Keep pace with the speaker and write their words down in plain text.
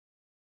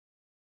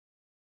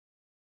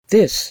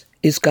This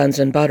is Guns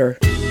and Butter.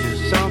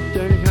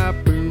 Something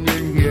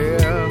happening here.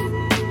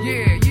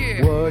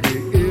 Yeah. What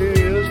it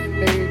is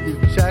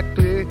ain't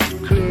exactly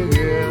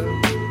clear.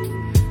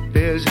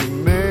 There's a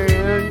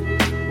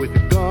man with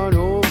a gun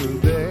over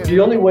there. The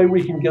only way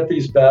we can get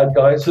these bad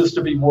guys is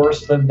to be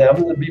worse than them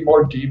and to be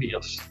more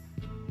devious.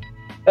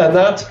 And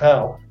that's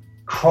how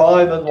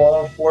crime and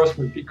law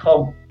enforcement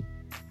become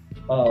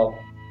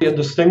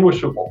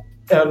indistinguishable.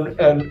 And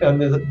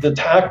the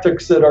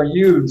tactics that are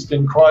used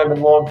in crime and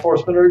law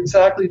enforcement are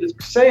exactly the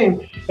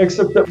same,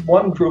 except that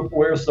one group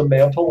wears the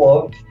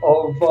mantle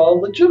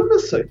of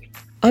legitimacy.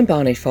 I'm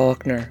Bonnie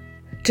Faulkner.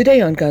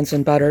 Today on Guns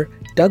and Butter,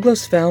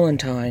 Douglas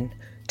Valentine.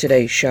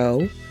 Today's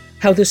show,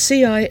 How the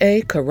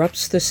CIA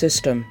Corrupts the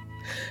System.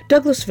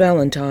 Douglas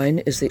Valentine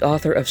is the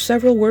author of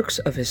several works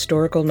of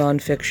historical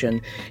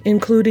nonfiction,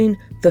 including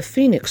The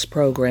Phoenix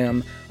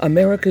Program,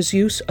 America's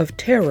Use of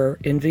Terror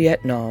in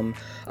Vietnam,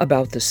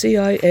 about the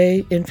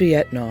CIA in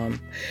Vietnam,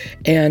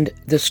 and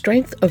The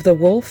Strength of the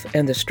Wolf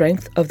and the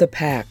Strength of the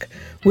Pack,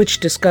 which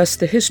discuss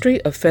the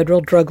history of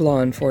federal drug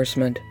law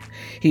enforcement.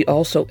 He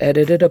also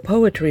edited a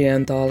poetry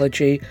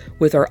anthology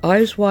with Our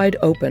Eyes Wide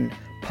Open,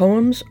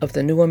 Poems of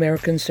the New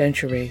American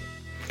Century.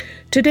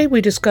 Today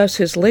we discuss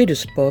his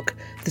latest book,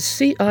 The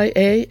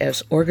CIA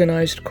as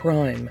Organized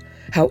Crime,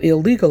 How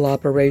Illegal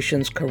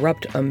Operations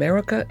Corrupt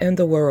America and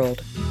the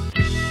World.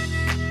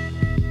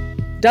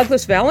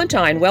 Douglas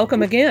Valentine,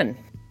 welcome again.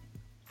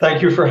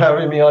 Thank you for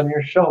having me on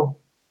your show.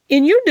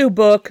 In your new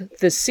book,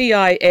 The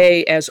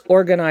CIA as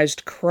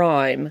Organized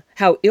Crime,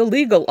 How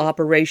Illegal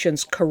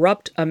Operations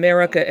Corrupt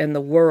America and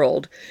the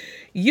World,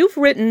 you've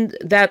written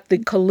that the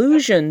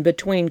collusion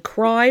between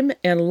crime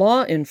and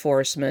law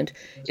enforcement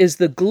is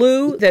the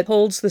glue that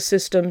holds the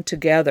system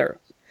together.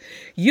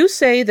 You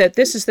say that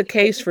this is the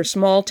case for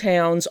small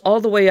towns all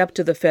the way up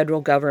to the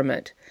federal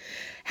government.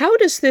 How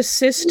does this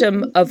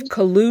system of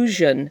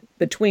collusion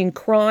between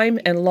crime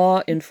and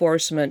law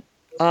enforcement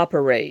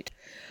operate?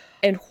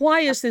 And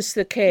why is this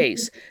the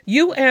case?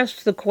 You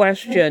asked the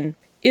question,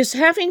 is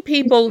having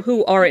people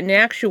who are in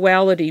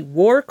actuality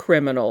war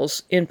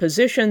criminals in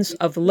positions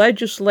of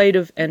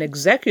legislative and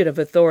executive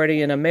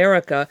authority in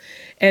America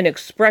an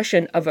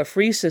expression of a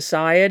free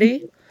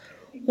society?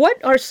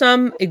 What are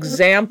some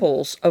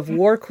examples of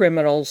war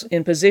criminals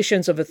in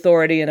positions of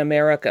authority in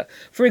America?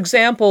 For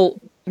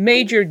example,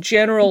 Major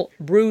General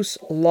Bruce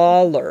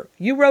Lawler.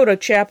 You wrote a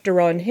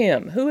chapter on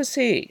him. Who is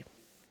he?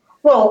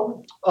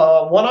 Well,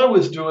 when I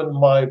was doing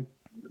my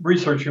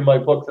research in my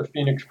book, The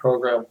Phoenix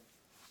Program,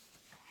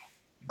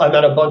 I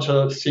met a bunch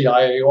of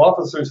CIA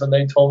officers, and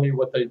they told me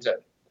what they did.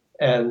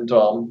 And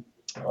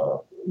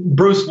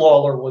Bruce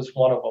Lawler was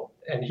one of them.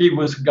 And he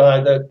was a guy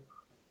that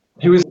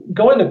he was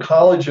going to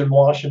college in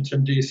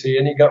Washington, D.C.,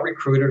 and he got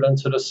recruited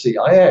into the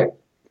CIA.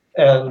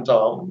 And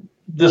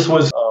this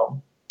was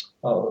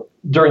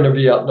during the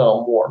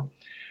Vietnam War.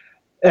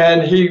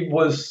 And he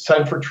was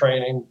sent for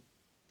training.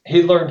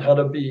 He learned how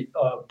to be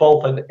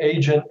both an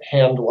agent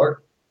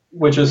handler,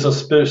 which is a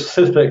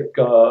specific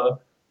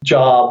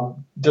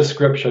job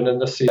description in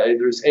the CIA.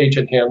 There's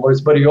agent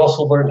handlers, but he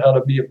also learned how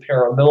to be a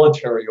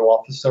paramilitary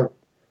officer,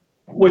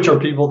 which are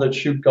people that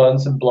shoot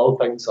guns and blow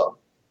things up,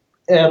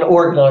 and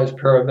organize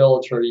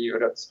paramilitary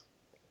units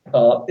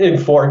in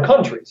foreign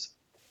countries.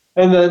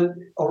 And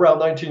then around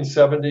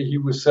 1970, he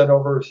was sent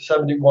over,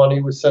 71,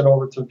 he was sent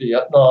over to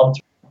Vietnam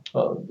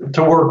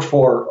to work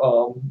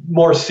for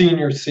more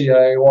senior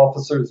CIA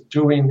officers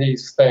doing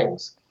these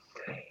things.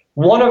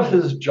 One of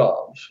his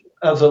jobs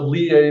as a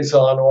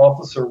liaison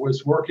officer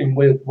was working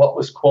with what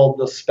was called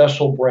the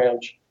special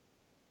branch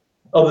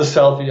of the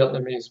South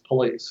Vietnamese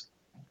police.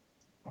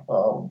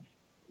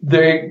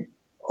 They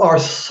are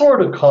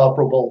sort of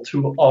comparable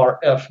to our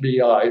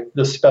FBI,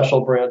 the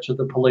special branch of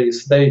the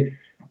police. They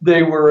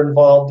were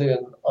involved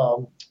in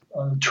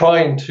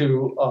trying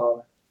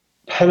to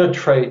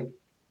penetrate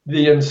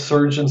the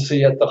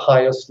insurgency at the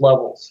highest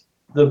levels.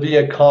 The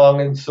Viet Cong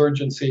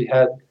insurgency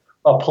had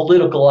a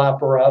political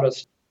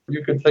apparatus.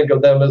 You could think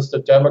of them as the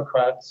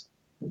Democrats,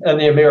 and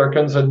the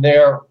Americans and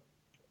their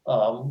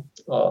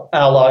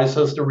allies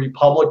as the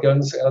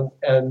Republicans,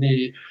 and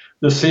the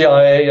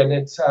CIA and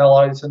its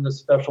allies in the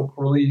Special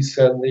Police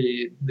and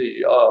the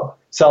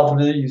South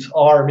Vietnamese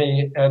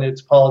Army and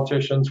its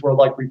politicians were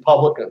like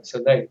Republicans,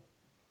 and they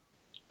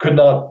could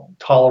not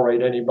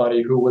tolerate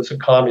anybody who was a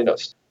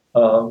communist.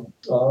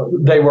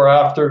 They were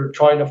after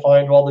trying to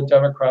find all the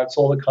Democrats,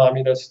 all the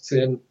communists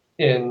in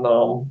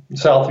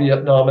South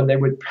Vietnam, and they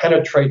would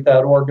penetrate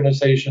that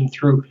organization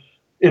through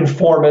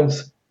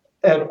informants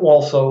and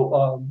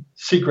also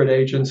secret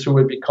agents who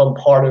would become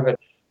part of it.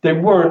 They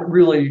weren't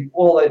really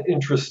all that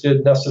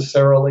interested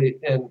necessarily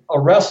in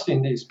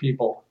arresting these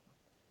people,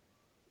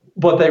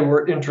 but they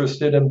were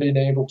interested in being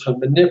able to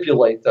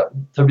manipulate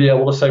them, to be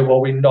able to say,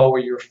 well, we know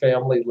where your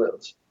family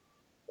lives.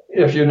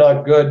 If you're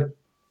not good,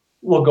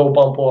 we'll go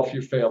bump off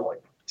your family.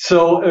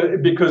 So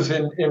because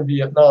in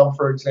Vietnam,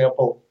 for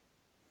example,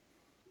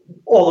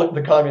 all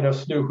the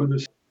communists knew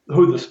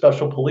who the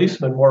special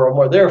policemen were and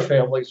where their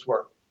families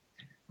were.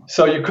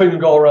 So you couldn't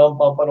go around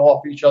bumping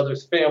off each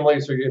other's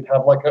families, or you'd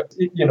have like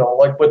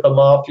like with the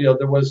mafia,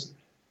 there was,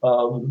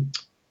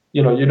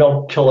 you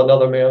don't kill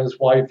another man's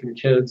wife and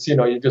kids,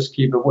 you just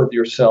keep it with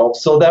yourself.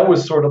 So that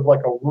was sort of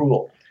like a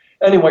rule.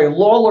 Anyway,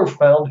 Lawler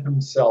found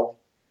himself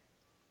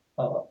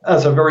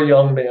as a very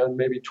young man,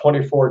 maybe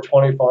 24,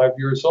 25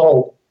 years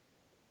old,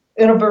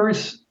 in a very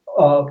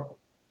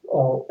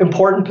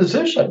important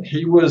position.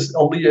 He was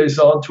a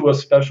liaison to a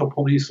special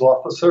police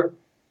officer,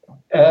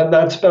 and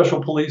that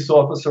special police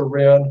officer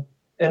ran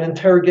an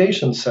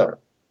interrogation center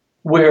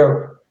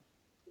where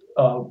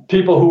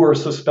people who were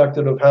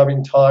suspected of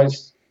having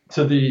ties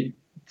to the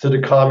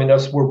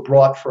communists were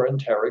brought for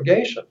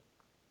interrogation.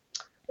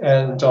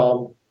 And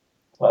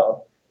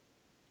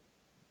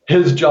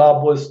his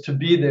job was to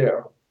be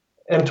there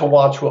and to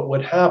watch what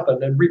would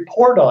happen and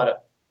report on it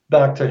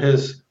back to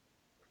his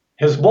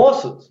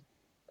bosses.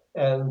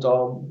 And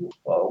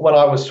when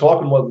I was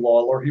talking with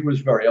Lawler, he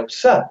was very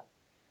upset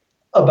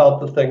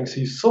about the things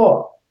he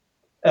saw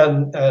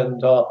and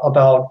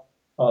about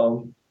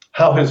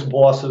how his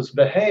bosses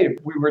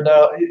behaved.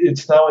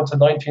 It's now into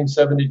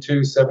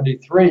 1972,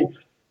 73.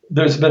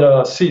 There's been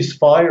a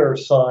ceasefire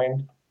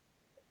signed,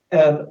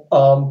 and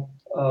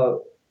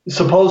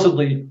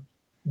supposedly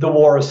the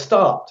war has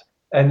stopped.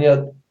 And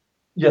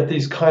yet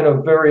these kind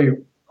of very,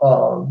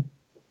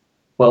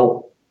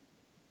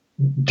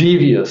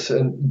 devious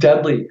and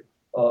deadly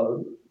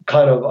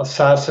kind of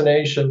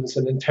assassinations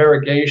and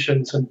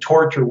interrogations and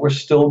torture were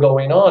still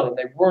going on, and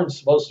they weren't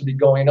supposed to be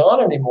going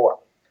on anymore.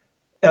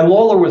 And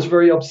Lawler was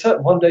very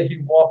upset. One day he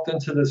walked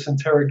into this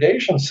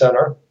interrogation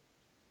center,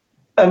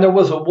 and there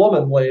was a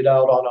woman laid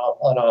out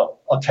on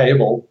a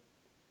table,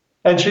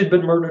 and she'd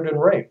been murdered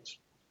and raped.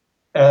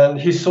 And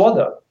he saw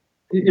that.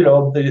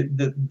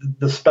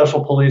 The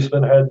special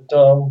policeman had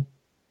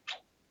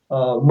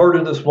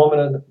murdered this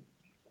woman,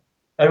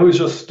 and he was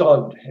just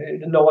stunned. He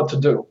didn't know what to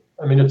do.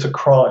 I mean, it's a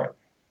crime.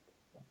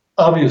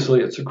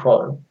 Obviously, it's a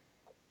crime.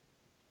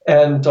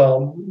 And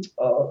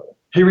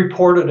he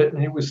reported it,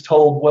 and he was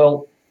told,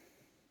 well,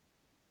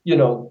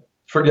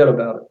 forget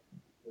about it.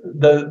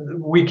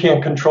 We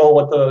can't control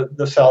what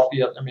the South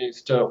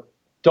Vietnamese do.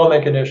 Don't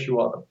make an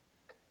issue of it.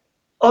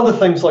 Other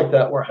things like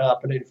that were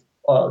happening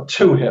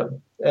to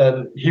him,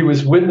 and he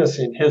was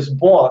witnessing his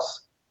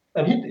boss,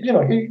 and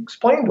he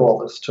explained all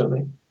this to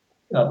me.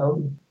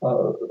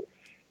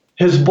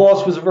 His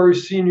boss was a very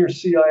senior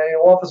CIA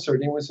officer,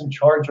 and he was in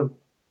charge of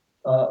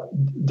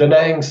Da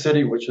Nang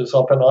City, which is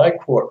up in I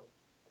Corps.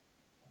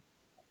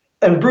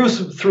 And Bruce,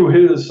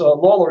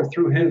 Lawler,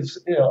 through his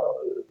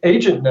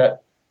agent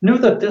net, knew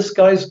that this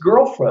guy's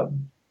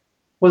girlfriend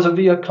was a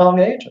Viet Cong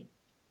agent.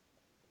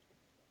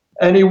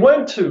 And he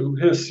went to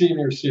his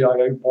senior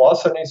CIA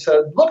boss and he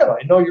said, look,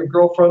 I know your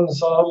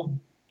girlfriend's, working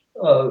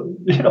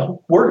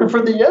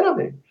for the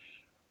enemy.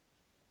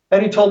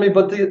 And he told me,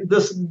 but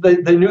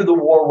they knew the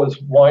war was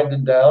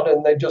winding down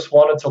and they just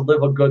wanted to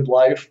live a good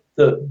life.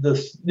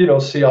 This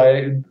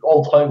CIA,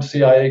 old-time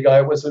CIA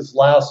guy, it was his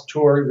last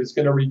tour. He was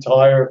going to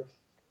retire.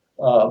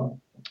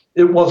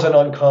 It wasn't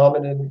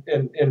uncommon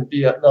in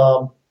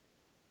Vietnam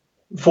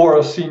for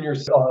a senior,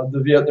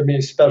 the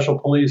Vietnamese special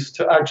police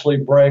to actually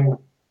bring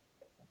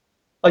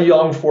a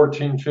young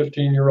 14,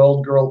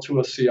 15-year-old girl to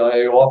a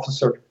CIA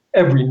officer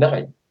every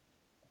night.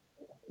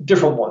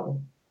 Different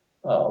one.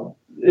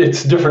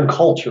 It's different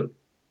culture.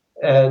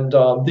 And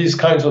these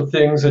kinds of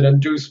things and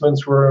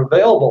inducements were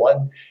available.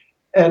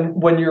 And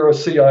when you're a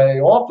CIA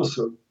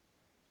officer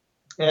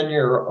and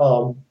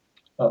you're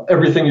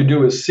everything you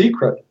do is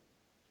secret,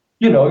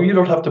 you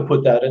don't have to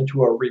put that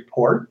into a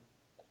report.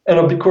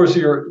 And because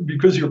you're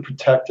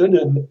protected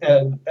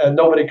and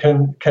nobody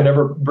can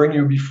ever bring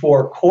you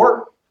before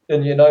court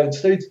in the United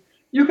States,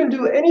 you can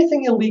do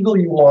anything illegal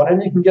you want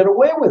and you can get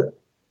away with it.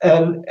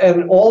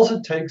 And all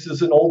it takes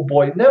is an old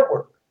boy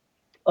network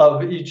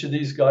of each of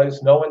these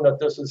guys knowing that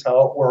this is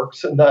how it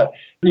works and that,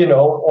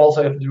 all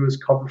they have to do is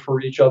cover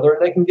for each other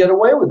and they can get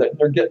away with it. And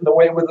they're getting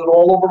away with it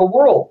all over the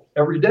world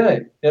every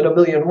day in a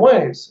million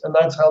ways. And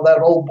that's how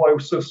that old boy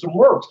system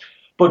works.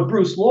 But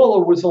Bruce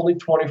Lawler was only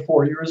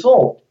 24 years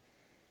old,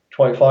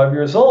 25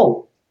 years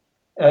old.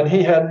 And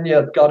he hadn't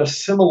yet got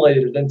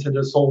assimilated into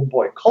this old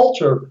boy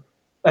culture.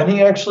 And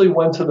he actually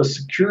went to the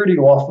security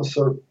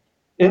officer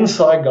in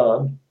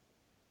Saigon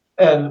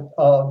and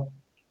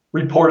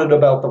reported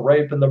about the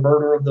rape and the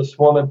murder of this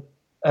woman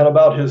and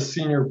about his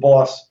senior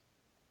boss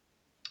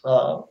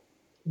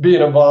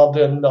being involved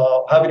in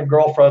having a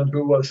girlfriend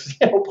who was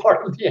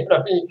part of the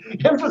enemy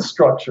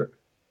infrastructure.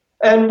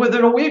 And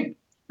within a week,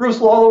 Bruce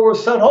Lawler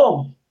was sent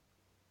home.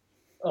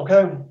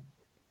 Okay?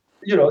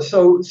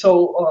 So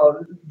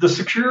the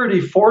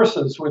security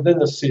forces within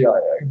the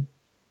CIA,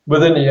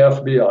 within the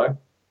FBI,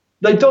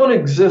 they don't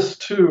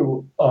exist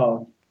to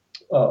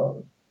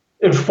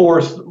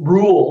enforce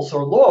rules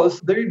or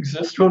laws. They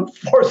exist to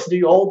enforce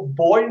the old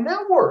boy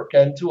network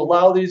and to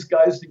allow these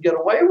guys to get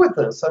away with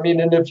this. I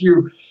mean, and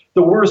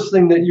the worst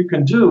thing that you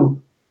can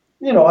do,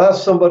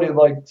 ask somebody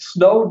like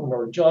Snowden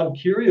or John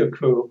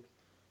Kiriakou.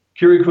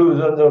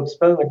 Kiriakou ended up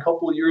spending a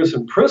couple of years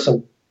in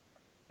prison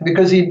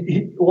because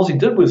all he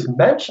did was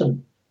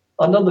mention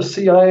another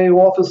CIA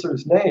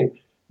officer's name.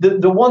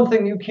 The one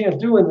thing you can't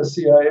do in the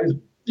CIA is,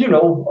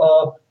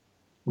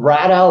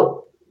 rat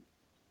out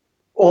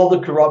all the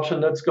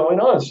corruption that's going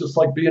on. It's just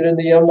like being in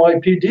the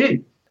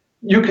NYPD.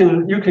 You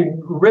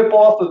can rip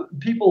off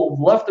people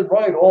left and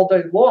right all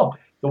day long.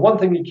 The one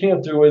thing you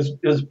can't do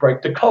is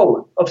break the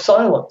code of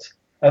silence.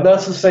 And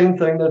that's the same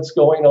thing that's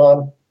going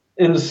on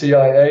in the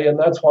CIA. And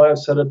that's why I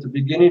said at the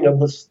beginning of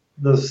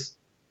this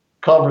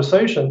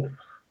conversation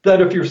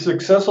that if you're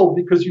successful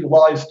because you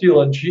lie,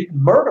 steal, and cheat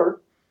and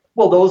murder,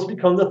 well, those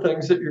become the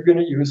things that you're going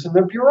to use in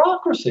the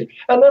bureaucracy.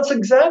 And that's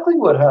exactly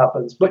what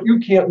happens. But you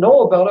can't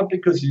know about it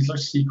because these are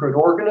secret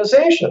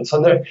organizations.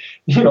 And they're,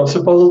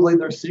 supposedly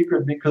they're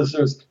secret because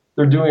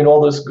they're doing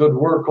all this good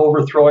work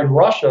overthrowing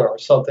Russia or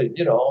something,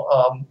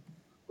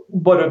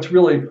 but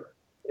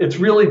it's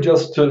really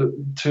just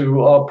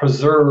to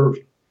preserve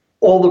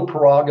all the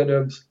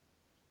prerogatives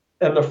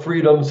and the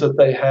freedoms that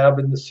they have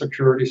in the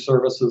security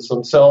services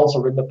themselves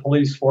or in the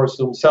police force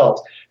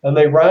themselves. And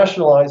they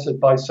rationalize it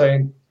by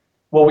saying,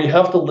 well, we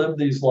have to live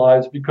these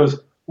lives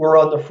because we're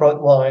on the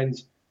front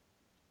lines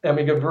and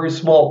we get very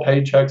small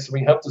paychecks and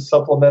we have to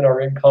supplement our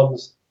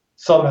incomes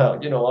somehow.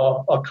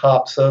 A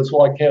cop says,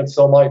 well, I can't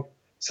send my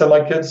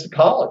kids to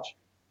college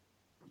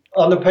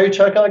on the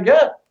paycheck I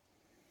get.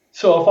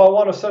 So if I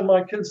want to send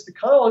my kids to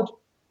college,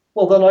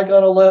 well, then I got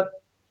to let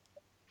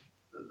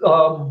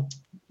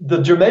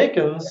the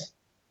Jamaicans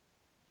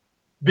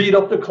beat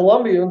up the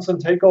Colombians and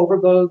take over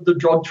the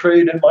drug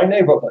trade in my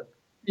neighborhood,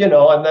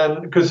 and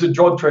then because the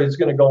drug trade is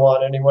going to go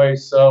on anyway,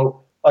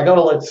 so I got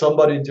to let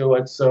somebody do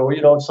it. So,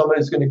 if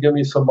somebody's going to give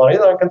me some money,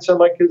 then I can send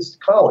my kids to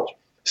college.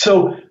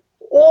 So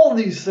all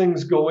these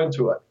things go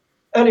into it.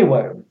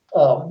 Anyway,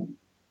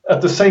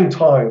 at the same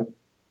time,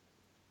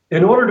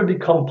 in order to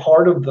become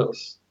part of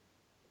this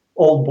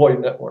old boy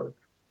network,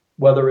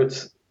 whether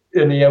it's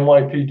in the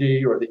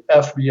NYPD or the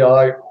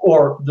FBI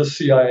or the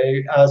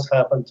CIA, as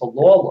happened to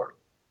Lawler,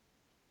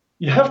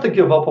 you have to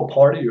give up a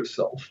part of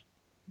yourself.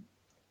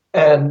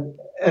 And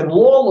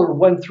Lawler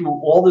went through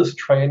all this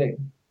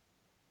training,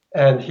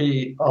 and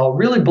he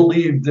really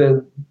believed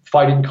in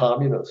fighting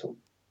communism.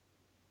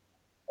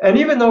 And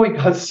even though he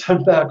got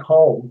sent back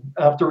home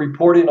after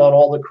reporting on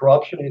all the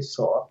corruption he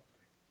saw,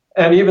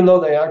 and even though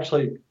they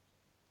actually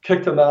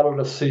kicked him out of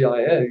the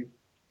CIA,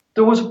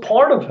 there was a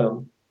part of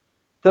him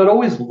that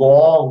always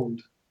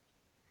longed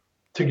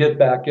to get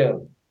back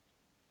in.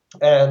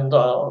 And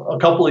a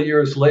couple of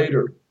years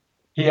later,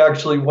 he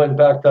actually went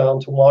back down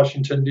to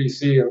Washington,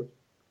 D.C. And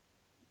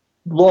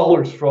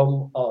Lawler's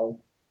from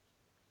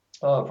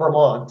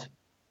Vermont.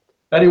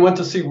 And he went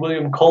to see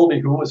William Colby,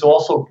 who was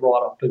also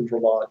brought up in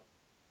Vermont.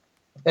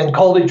 And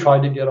Colby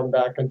tried to get him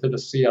back into the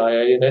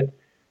CIA, and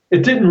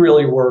it didn't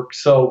really work.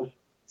 So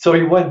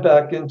he went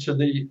back into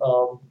the,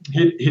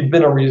 he'd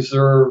been a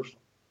reserve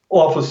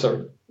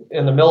officer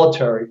in the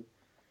military,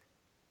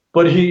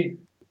 but he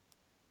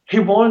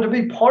wanted to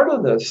be part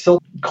of this. So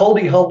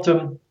Colby helped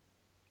him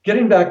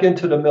getting back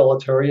into the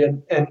military,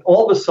 and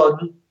all of a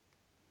sudden,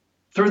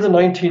 through the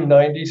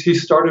 1990s, he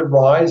started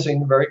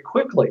rising very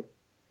quickly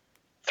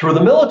through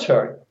the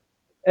military.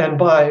 And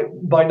by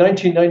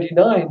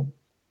 1999,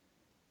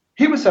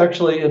 he was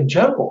actually a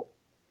general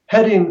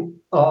heading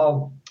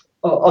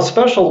a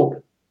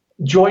special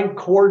joint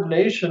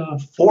coordination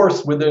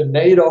force within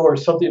NATO or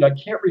something. I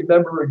can't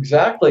remember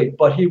exactly,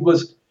 but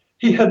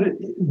he had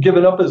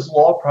given up his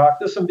law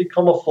practice and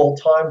become a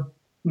full-time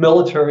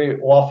military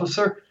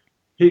officer.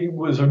 He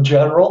was a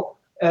general.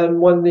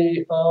 And when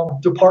the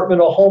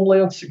Department of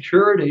Homeland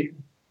Security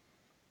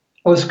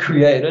was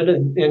created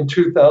in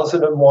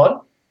 2001,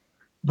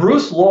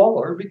 Bruce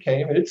Lawler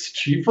became its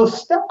chief of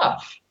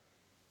staff.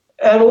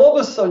 And all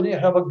of a sudden you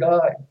have a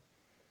guy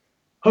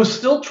who's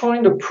still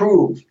trying to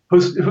prove,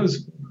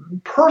 whose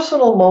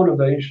personal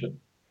motivation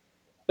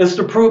is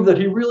to prove that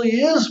he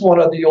really is one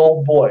of the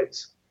old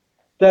boys,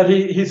 that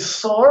he's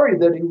sorry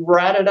that he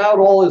ratted out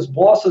all his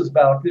bosses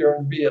back there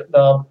in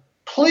Vietnam.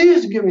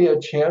 Please give me a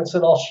chance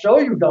and I'll show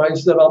you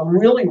guys that I'm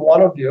really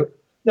one of you.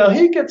 Now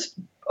he gets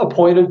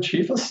appointed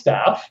chief of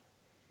staff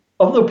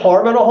of the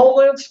Department of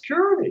Homeland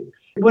Security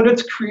when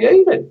it's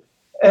created.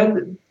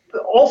 And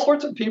all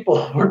sorts of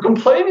people were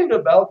complaining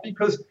about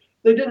because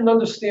they didn't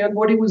understand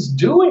what he was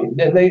doing,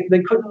 and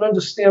they couldn't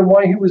understand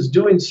why he was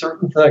doing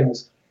certain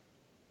things.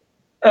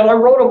 And I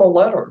wrote him a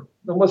letter.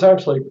 It was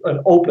actually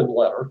an open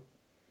letter,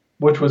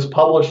 which was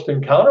published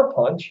in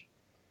Counterpunch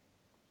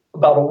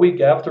about a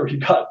week after he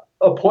got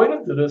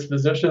appointed to this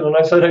position. And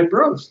I said, hey,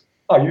 Bruce,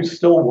 are you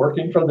still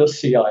working for the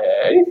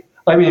CIA?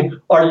 I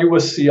mean, are you a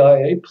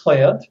CIA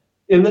plant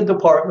in the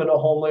Department of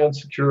Homeland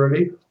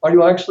Security? Are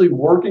you actually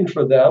working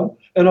for them?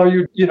 And are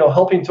you,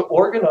 helping to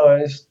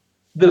organize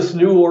this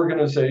new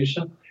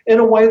organization in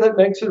a way that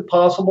makes it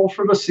possible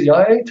for the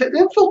CIA to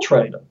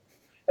infiltrate them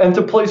and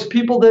to place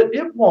people that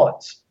it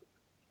wants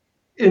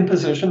in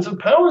positions of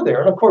power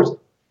there? And of course,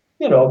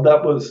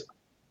 that was,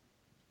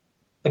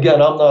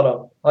 again,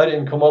 I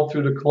didn't come up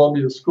through the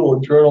Columbia School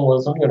of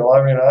Journalism.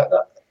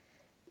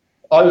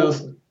 I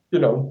just,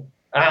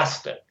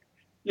 asked it,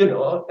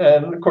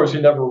 and of course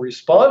he never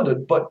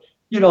responded, but,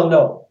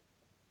 no,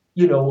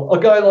 A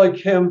guy like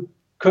him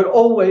could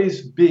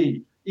always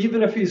be,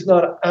 even if he's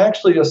not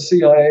actually a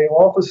CIA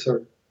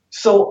officer,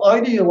 so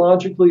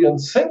ideologically in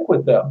sync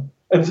with them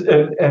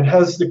and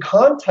has the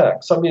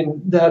context. I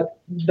mean,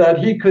 that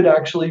he could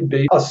actually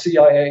be a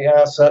CIA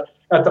asset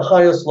at the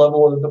highest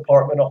level of the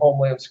Department of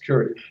Homeland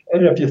Security.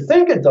 And if you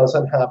think it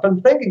doesn't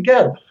happen, think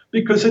again,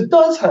 because it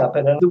does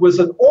happen. And there was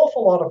an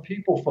awful lot of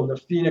people from the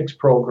Phoenix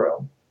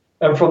program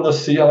and from the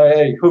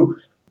CIA who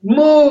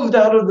moved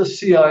out of the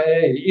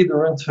CIA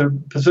either into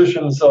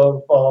positions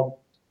of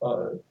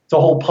to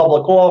hold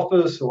public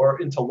office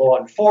or into law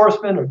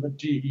enforcement or the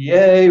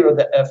DEA or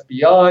the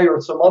FBI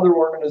or some other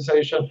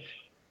organization,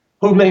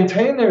 who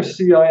maintain their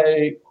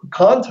CIA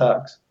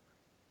contacts,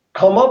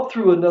 come up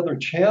through another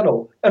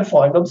channel and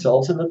find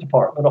themselves in the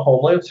Department of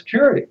Homeland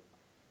Security.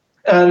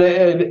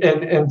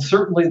 And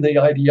certainly the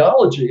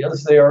ideology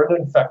is there, and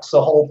infects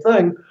the whole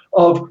thing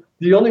of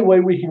the only way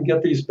we can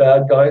get these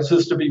bad guys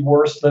is to be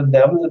worse than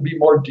them and to be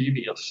more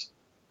devious.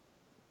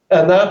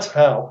 And that's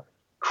how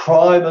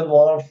crime and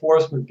law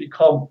enforcement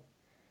become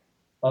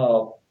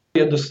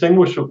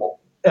indistinguishable.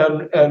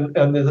 And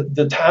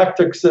the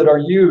tactics that are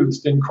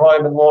used in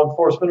crime and law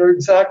enforcement are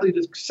exactly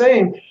the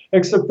same,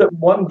 except that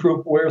one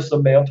group wears the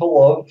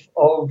mantle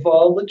of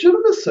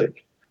legitimacy,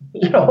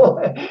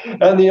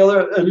 and the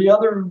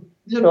other,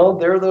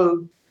 they're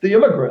the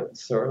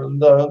immigrants or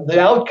the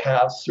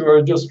outcasts who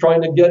are just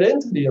trying to get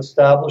into the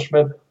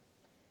establishment,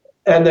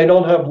 and they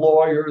don't have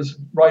lawyers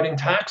writing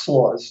tax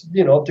laws,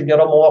 to get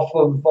them off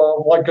of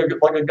like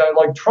a guy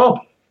like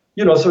Trump.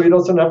 So he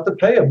doesn't have to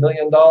pay $1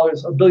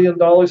 billion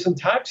in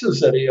taxes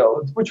that he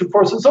owes, which of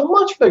course is a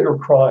much bigger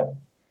crime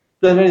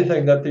than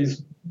anything that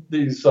these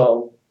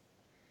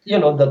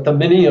that the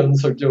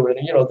minions are doing,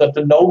 that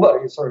the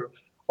nobodies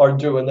are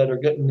doing, that are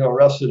getting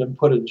arrested and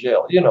put in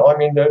jail.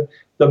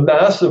 The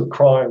massive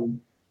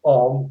crime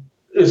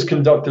is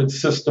conducted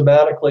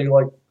systematically,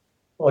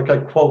 like I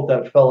quote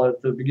that fellow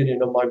at the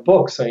beginning of my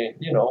book saying,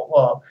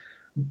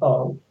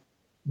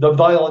 the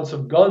violence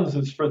of guns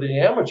is for the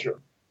amateur.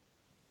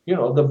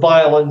 The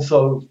violence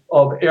of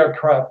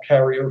aircraft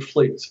carrier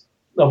fleets,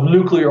 of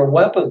nuclear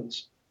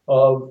weapons,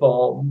 of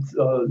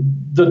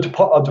the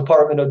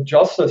Department of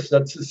Justice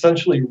that's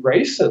essentially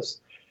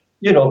racist.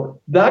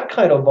 That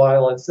kind of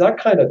violence, that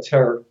kind of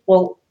terror.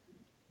 Well,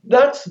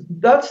 that's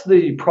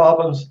the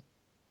province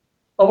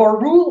of our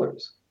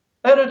rulers.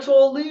 And it's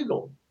all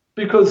legal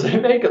because they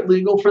make it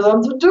legal for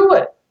them to do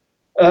it.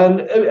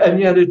 And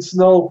yet it's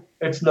no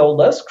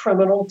less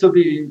criminal to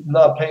be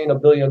not paying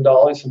 $1 billion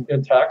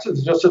in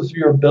taxes. Just as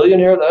you're a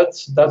billionaire,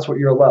 that's what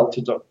you're allowed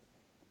to do.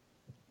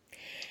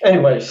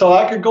 Anyway, so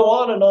I could go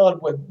on and on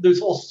with,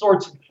 there's all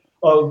sorts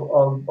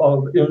of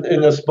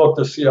in this book,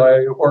 The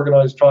CIA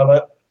Organized Crime.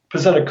 I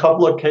present a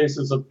couple of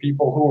cases of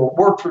people who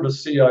worked for the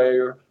CIA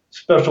or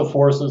special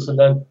forces and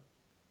then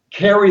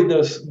carry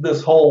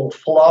this whole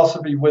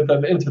philosophy with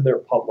them into their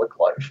public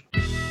life.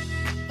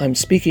 I'm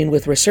speaking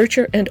with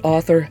researcher and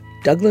author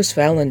Douglas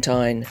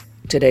Valentine.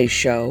 Today's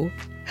show,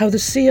 How the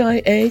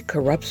CIA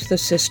Corrupts the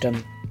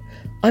System.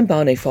 I'm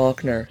Bonnie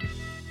Faulkner.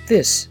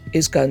 This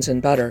is Guns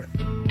and Butter.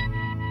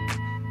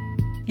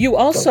 You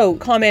also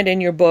comment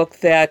in your book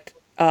that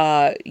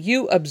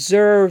you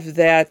observe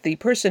that the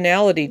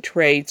personality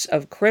traits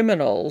of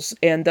criminals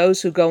and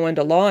those who go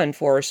into law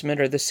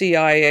enforcement or the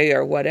CIA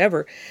or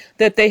whatever,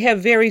 that they have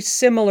very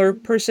similar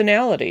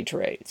personality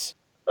traits.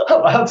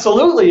 Oh,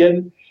 absolutely.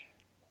 And,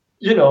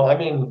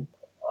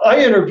 I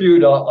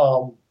interviewed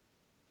a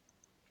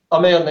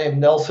man named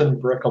Nelson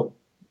Brickham,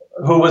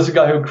 who was the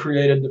guy who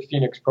created the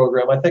Phoenix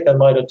program. I think I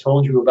might have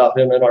told you about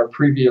him in our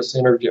previous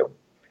interview.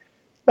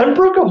 And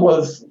Brickham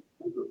was,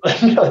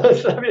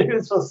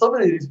 so some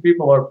of these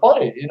people are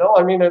funny, and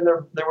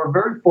they were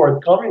very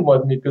forthcoming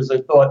with me because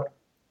they thought,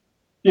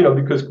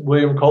 because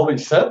William Colby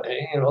sent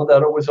me,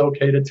 that it was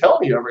okay to tell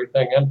me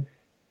everything.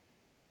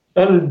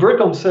 And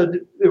Brickham said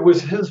it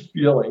was his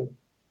feeling,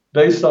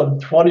 based on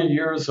 20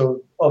 years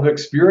of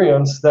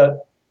experience,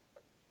 that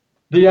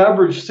the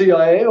average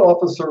CIA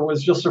officer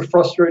was just a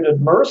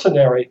frustrated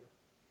mercenary,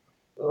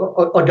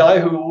 a guy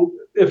who,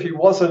 if he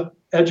wasn't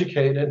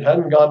educated,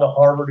 hadn't gone to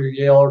Harvard or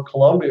Yale or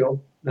Columbia,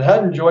 and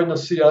hadn't joined the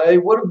CIA,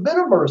 would have been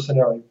a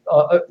mercenary.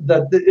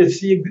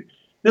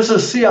 This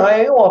is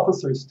CIA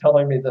officers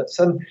telling me this.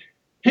 And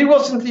he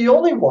wasn't the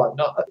only one.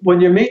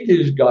 When you meet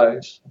these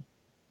guys,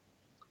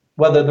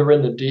 whether they're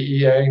in the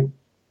DEA,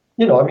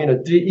 a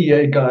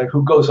DEA guy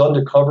who goes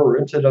undercover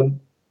into the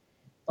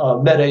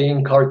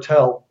Medellin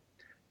cartel,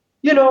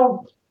 you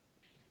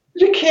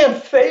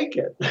can't fake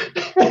it.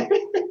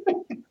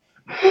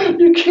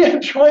 You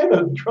can't join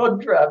a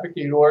drug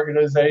trafficking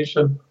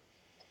organization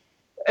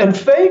and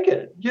fake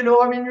it.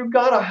 You've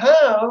got to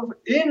have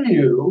in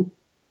you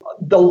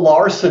the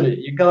larceny.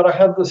 You got to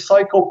have the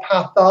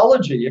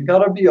psychopathology. You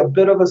got to be a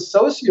bit of a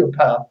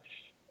sociopath.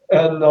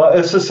 And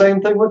it's the same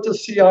thing with the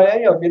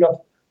CIA.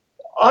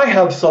 I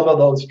have some of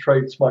those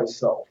traits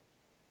myself,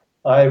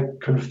 I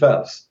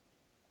confess.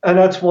 And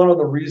that's one of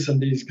the reasons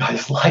these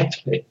guys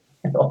liked me.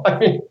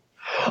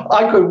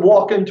 I could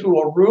walk into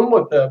a room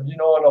with them, in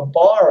a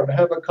bar and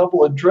have a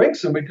couple of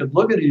drinks, and we could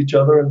look at each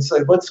other and say,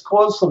 let's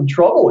cause some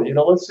trouble,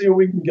 let's see what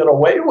we can get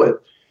away with.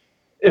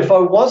 If I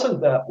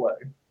wasn't that way,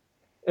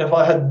 if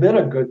I had been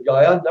a good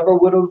guy,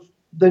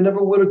 they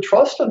never would have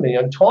trusted me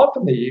and talked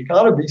to me. You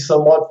got to be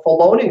somewhat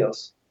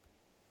felonious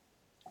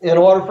in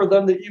order for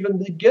them to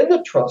even begin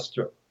to trust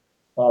you.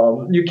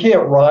 You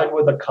can't ride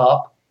with a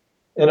cop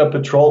in a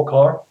patrol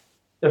car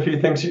if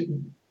he thinks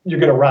you're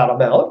going to rat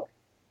him out.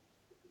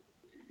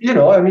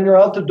 You're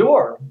out the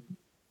door.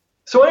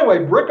 So anyway,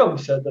 Brickham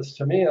said this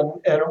to me,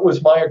 and it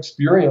was my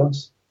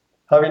experience,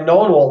 having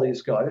known all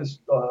these guys,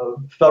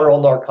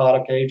 federal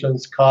narcotic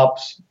agents,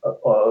 cops,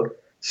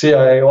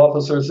 CIA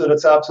officers, that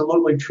it's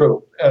absolutely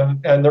true.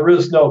 And there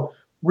is no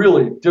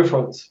really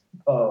difference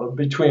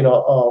between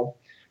a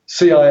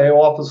CIA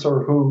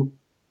officer who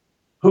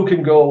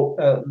can go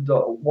and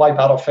wipe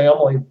out a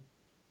family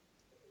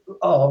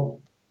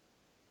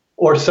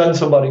or send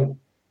somebody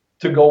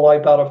to go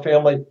wipe out a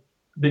family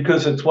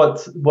because it's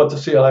what the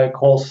CIA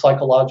calls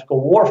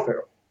psychological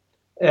warfare.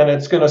 And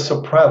it's going to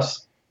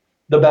suppress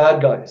the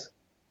bad guys.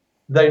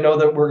 They know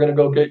that we're going to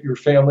go get your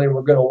family and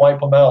we're going to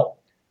wipe them out.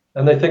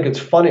 And they think it's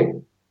funny.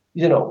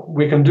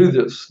 We can do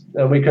this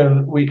and we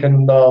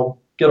can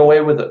get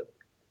away with it.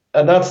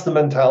 And that's the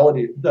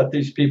mentality that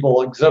these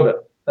people exhibit.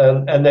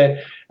 And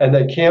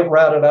they can't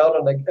rat it out,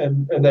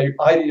 and they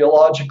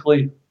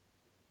ideologically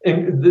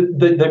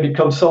they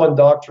become so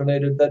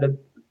indoctrinated that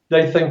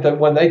they think that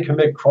when they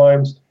commit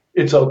crimes,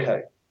 it's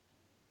okay.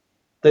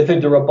 They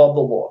think they're above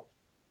the law.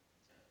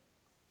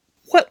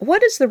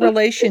 What is the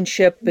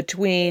relationship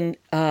between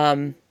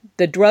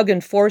the Drug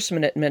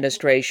Enforcement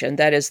Administration,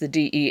 that is the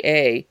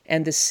DEA,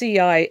 and the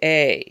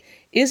CIA?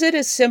 Is it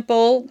as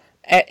simple,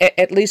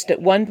 at least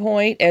at one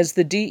point, as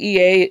the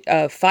DEA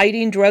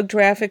fighting drug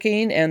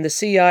trafficking and the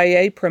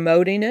CIA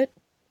promoting it?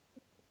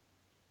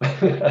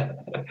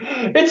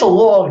 It's a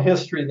long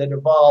history that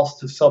evolves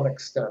to some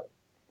extent.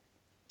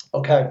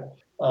 Okay.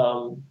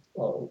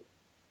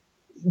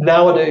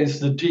 Nowadays,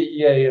 the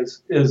DEA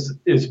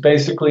is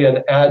basically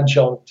an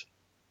adjunct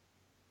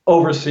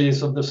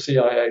overseas of the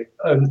CIA.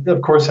 And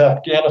of course,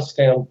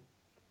 Afghanistan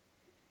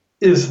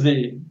is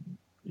the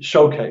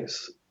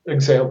showcase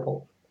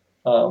example.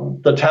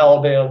 The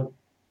Taliban,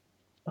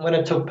 when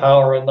it took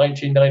power in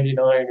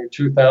 1999 or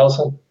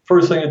 2000,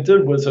 first thing it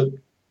did was it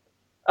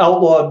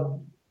outlawed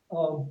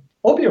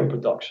opium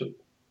production.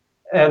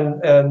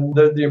 And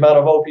the amount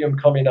of opium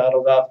coming out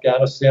of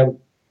Afghanistan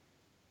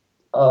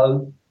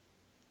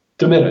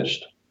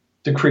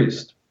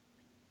decreased.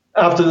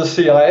 After the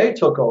CIA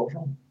took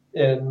over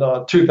in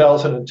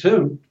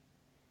 2002,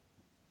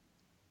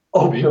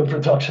 opium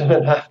production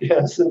in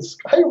Afghanistan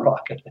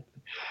skyrocketed.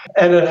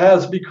 And it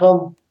has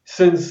become,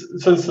 since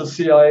the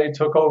CIA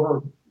took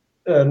over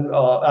in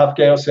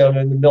Afghanistan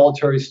and the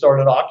military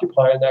started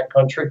occupying that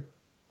country,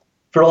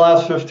 for the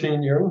last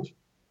 15 years,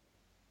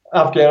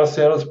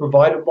 Afghanistan has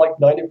provided like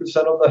 90%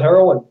 of the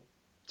heroin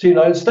to the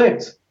United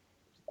States.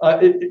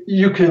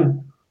 You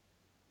can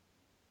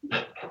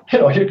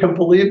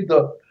believe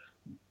the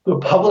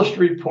published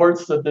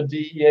reports that the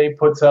DEA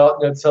puts out,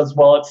 and it says,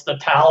 well, it's the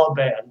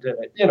Taliban did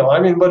it.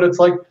 But it's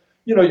like,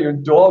 your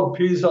dog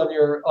pees on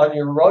your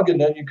rug, and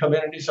then you come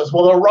in and he says,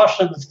 well, the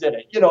Russians did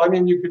it.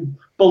 You can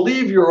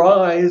believe your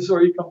eyes,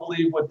 or you can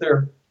believe what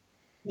they're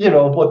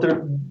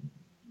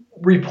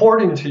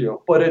reporting to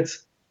you. But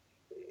it's,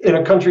 in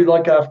a country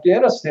like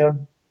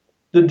Afghanistan,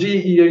 the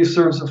DEA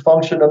serves a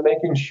function of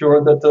making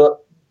sure that the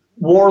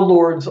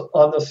warlords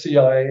on the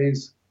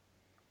CIA's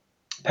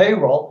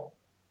payroll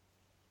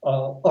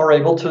are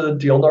able to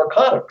deal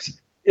narcotics.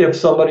 If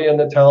somebody in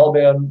the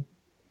Taliban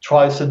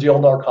tries to deal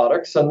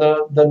narcotics, then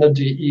the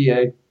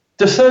DEA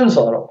descends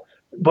on them.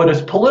 But it's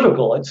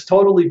political. It's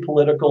totally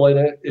political,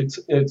 and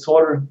it's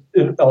ordered.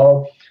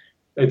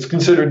 It's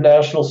considered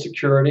national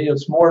security.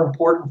 It's more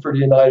important for the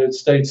United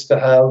States to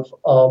have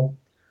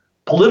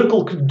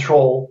political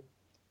control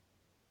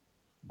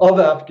of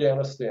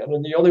Afghanistan,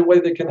 and the only way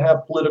they can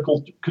have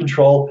political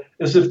control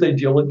is if they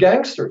deal with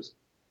gangsters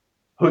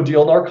who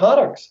deal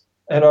narcotics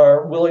and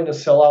are willing to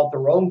sell out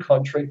their own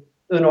country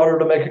in order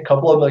to make a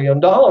couple of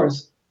 $1 million,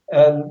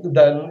 and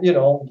then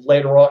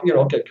later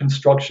on get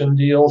construction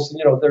deals.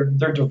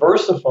 They're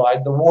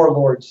diversified. The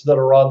warlords that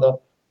are on the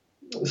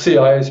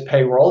CIA's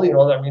payroll,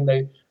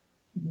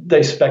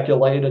 they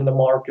speculate in the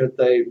market.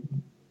 They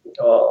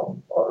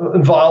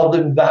involved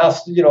in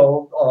vast,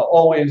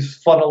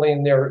 always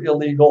funneling their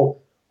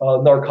illegal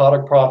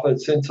narcotic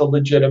profits into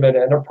legitimate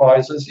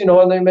enterprises,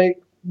 and they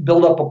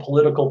build up a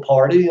political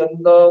party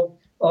and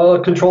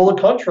control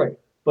the country.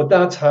 But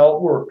that's how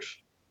it works.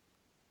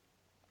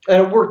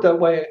 And it worked that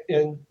way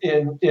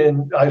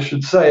in I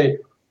should say,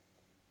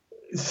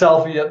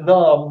 South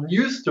Vietnam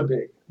used to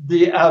be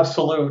the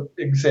absolute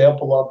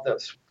example of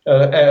this.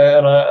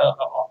 And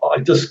I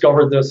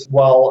discovered this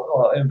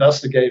while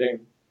investigating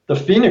the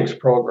Phoenix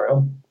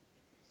program.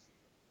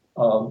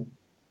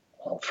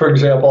 For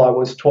example, I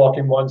was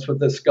talking once with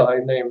this guy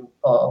named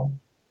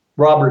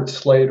Robert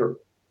Slater,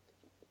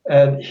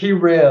 and he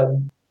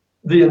ran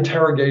the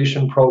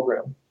interrogation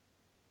program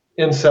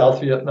in South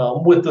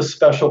Vietnam with the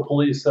special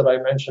police that I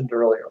mentioned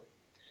earlier.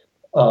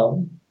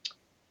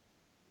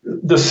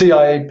 The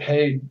CIA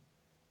paid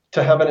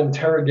to have an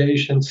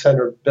interrogation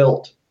center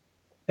built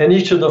in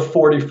each of the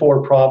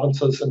 44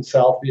 provinces in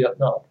South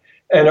Vietnam.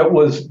 And it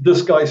was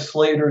this guy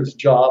Slater's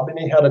job, and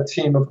he had a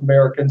team of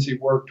Americans he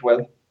worked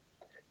with,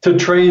 to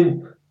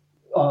train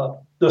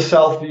the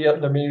South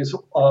Vietnamese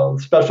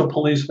special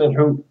policemen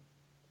who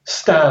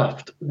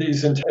staffed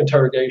these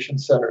interrogation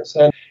centers.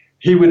 And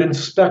he would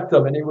inspect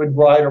them, and he would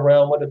ride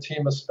around with a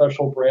team of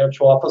special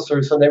branch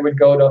officers, and they would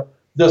go to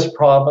this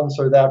province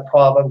or that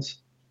province,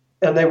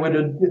 and they would,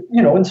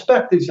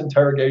 inspect these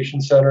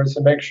interrogation centers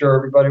and make sure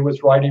everybody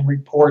was writing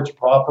reports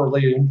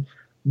properly and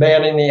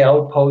manning the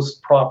outposts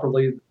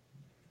properly,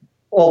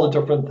 all the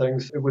different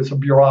things. It was a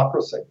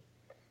bureaucracy.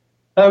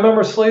 I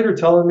remember Slater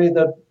telling me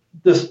that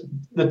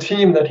the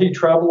team that he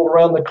traveled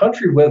around the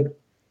country with,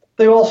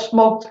 they all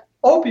smoked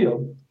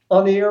opium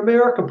on the Air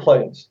America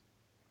planes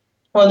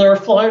when they were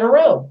flying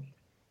around.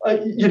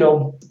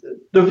 The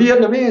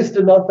Vietnamese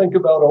did not think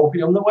about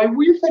opium the way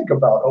we think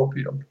about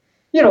opium.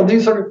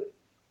 These are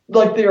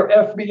like they're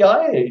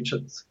FBI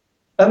agents,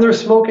 and they're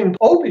smoking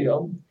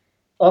opium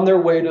on their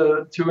way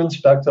to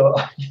inspect an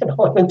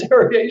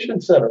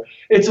interrogation center.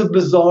 It's a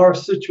bizarre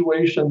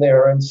situation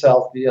there in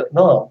South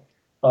Vietnam.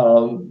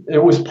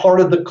 It was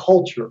part of the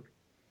culture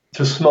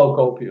to smoke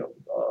opium.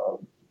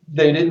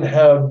 They didn't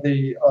have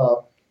a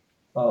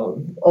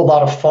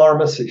lot of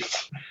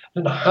pharmacies,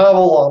 didn't have a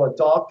lot of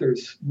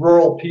doctors.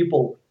 Rural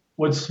people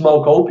would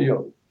smoke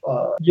opium,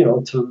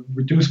 to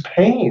reduce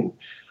pain,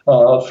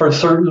 for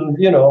certain,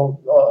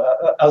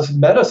 as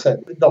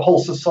medicine. The whole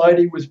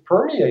society was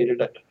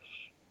permeated it.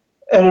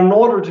 And in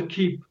order to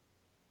keep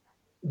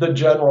the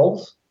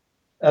generals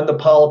and the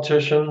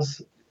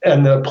politicians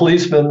and the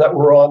policemen that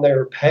were on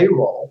their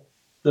payroll,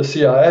 the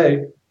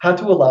CIA had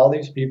to allow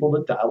these people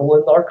to dabble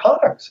in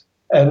narcotics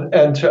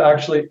and to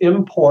actually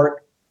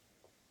import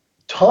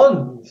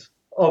tons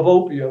of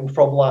opium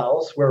from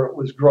Laos, where it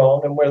was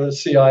grown, and where the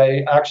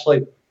CIA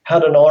actually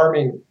had an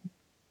army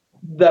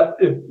that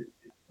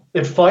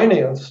it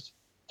financed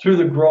through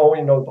the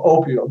growing of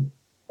opium.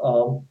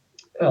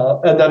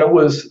 And then it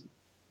was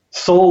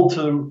sold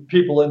to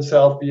people in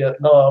South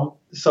Vietnam.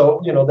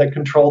 So,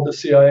 the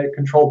CIA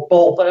controlled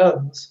both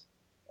ends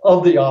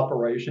of the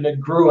operation. It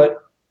grew it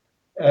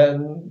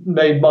and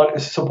made money,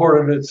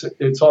 supported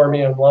its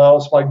army in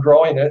Laos by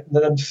growing it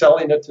and then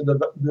selling it to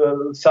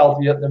the South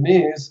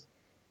Vietnamese,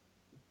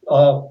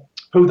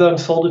 who then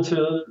sold it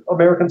to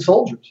American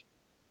soldiers.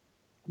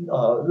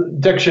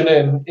 Addiction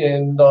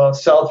in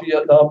South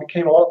Vietnam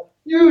became a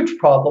huge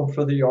problem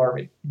for the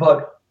army.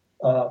 But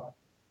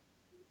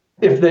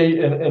if they,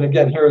 and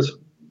again, here's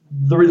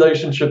the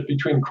relationship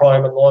between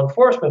crime and law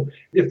enforcement.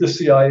 If the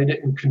CIA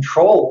didn't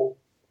control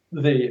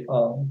the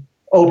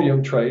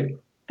opium trade,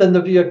 then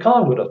the Viet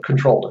Cong would have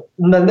controlled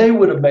it. And then they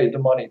would have made the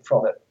money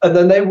from it. And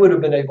then they would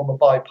have been able to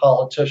buy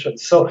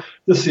politicians. So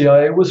the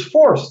CIA was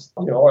forced,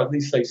 or at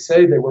least they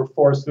say they were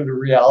forced through the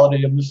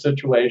reality of the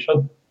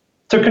situation,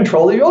 to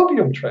control the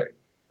opium trade.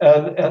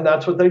 And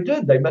that's what they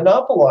did. They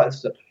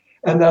monopolized it.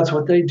 And that's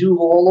what they do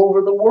all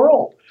over the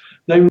world.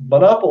 They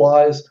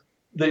monopolize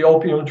the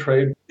opium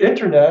trade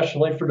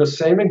internationally for the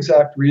same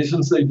exact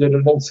reasons they did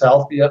it in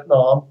South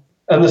Vietnam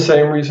and the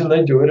same reason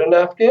they do it in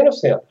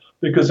Afghanistan.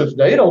 Because if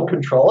they don't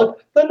control it,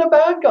 then the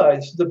bad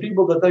guys, the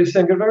people that they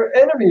think are their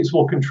enemies,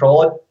 will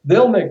control it.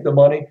 They'll make the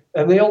money,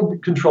 and they'll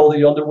control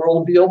the underworld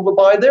and be able to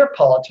buy their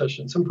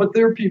politicians and put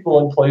their people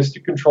in place to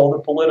control the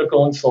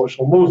political and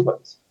social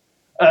movements.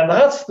 And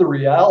that's the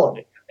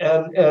reality.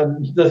 And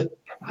the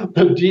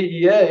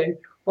DEA,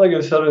 like I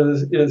said,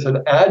 is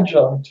an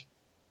adjunct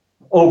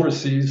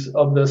overseas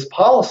of this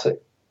policy.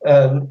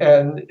 And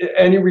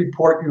any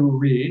report you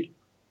read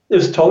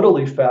is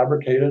totally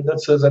fabricated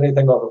that says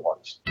anything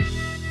otherwise.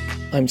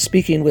 I'm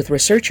speaking with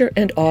researcher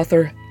and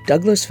author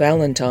Douglas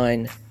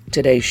Valentine.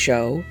 Today's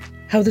show,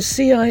 How the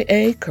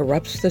CIA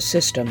Corrupts the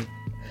System.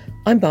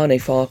 I'm Bonnie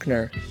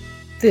Faulkner.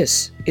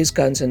 This is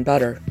Guns and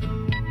Butter.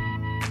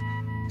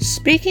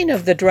 Speaking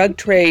of the drug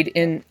trade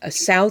in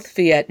South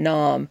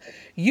Vietnam,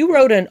 you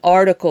wrote an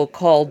article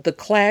called The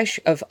Clash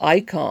of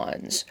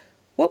Icons.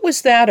 What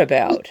was that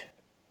about?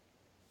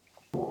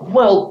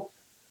 Well,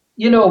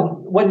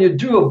 when you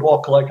do a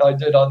book like I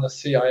did on the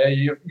CIA,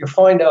 you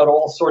find out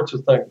all sorts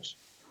of things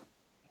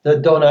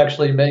that don't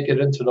actually make it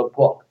into the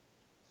book.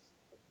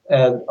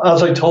 And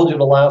as I told you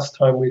the last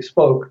time we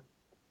spoke,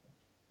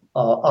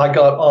 I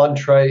got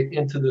entree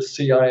into the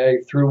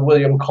CIA through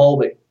William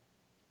Colby,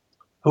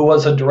 who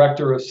was a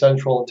director of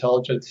Central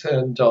Intelligence.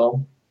 And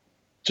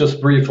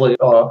just briefly,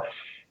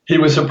 he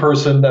was a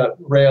person that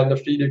ran the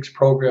Phoenix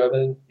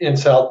program in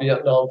South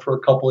Vietnam for a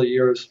couple of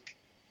years.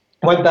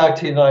 Went back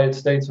to the United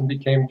States and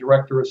became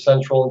director of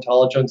Central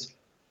Intelligence.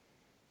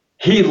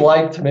 He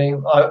liked me.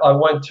 I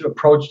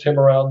approached him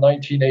around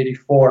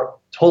 1984,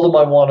 told him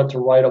I wanted to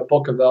write a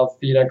book about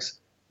Phoenix.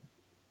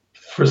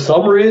 For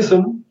some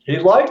reason, he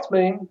liked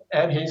me,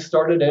 and he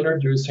started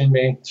introducing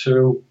me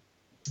to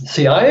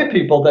CIA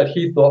people that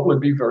he thought would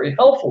be very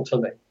helpful to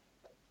me.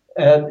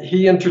 And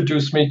he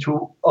introduced me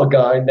to a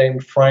guy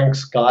named Frank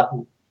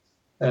Scotton.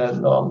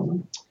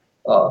 And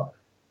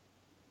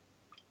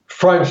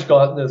Frank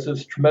Scotton is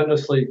this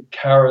tremendously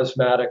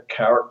charismatic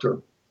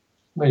character.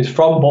 He's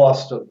from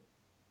Boston.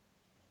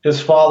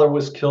 His father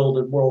was killed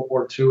in World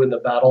War II in the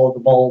Battle of the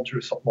Bulge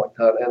or something like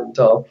that. And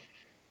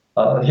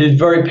he's a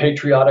very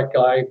patriotic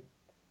guy.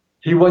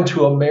 He went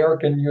to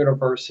American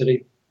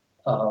University,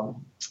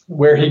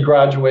 where he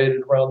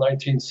graduated around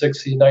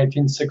 1960,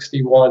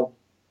 1961.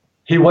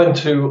 He went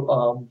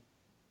to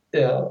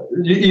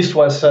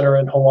East-West Center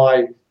in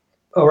Hawaii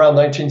around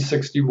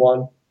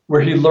 1961,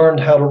 where he learned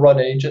how to run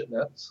agent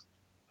nets.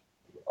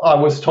 I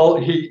was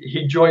told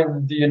he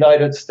joined the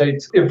United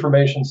States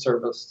Information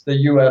Service, the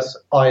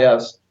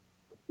USIS,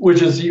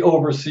 which is the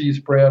overseas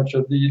branch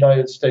of the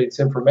United States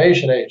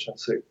Information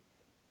Agency.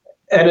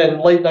 And in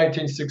late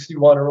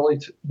 1961, early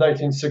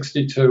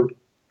 1962,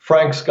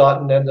 Frank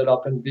Scotton ended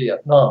up in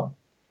Vietnam.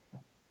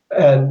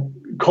 And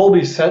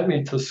Colby sent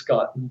me to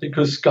Scotton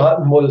because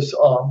Scotton was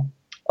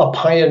a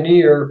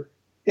pioneer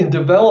in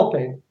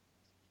developing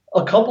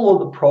a couple of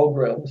the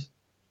programs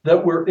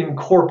that were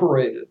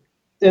incorporated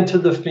into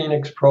the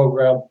Phoenix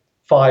program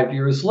 5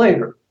 years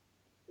later.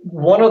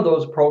 One of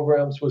those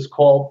programs was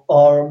called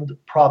Armed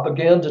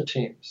Propaganda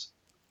Teams.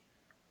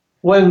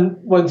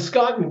 When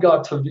Scotton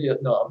got to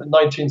Vietnam in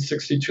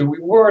 1962, we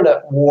weren't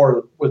at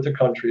war with the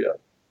country yet.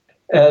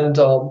 And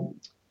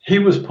he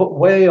was put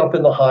way up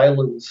in the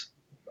highlands,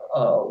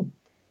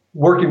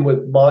 working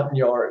with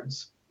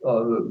Montagnards,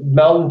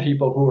 mountain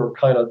people who were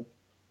kind of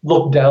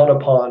looked down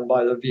upon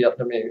by the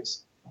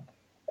Vietnamese.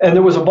 And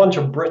there was a bunch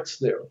of Brits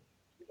there.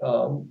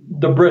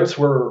 The Brits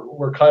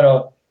were kind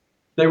of,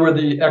 they were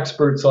the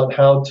experts on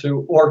how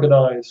to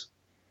organize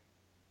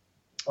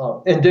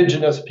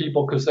indigenous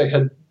people because they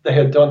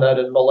had done that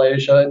in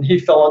Malaysia, and he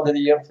fell under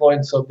the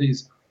influence of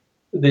these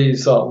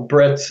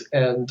Brits,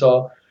 and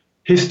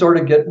he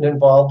started getting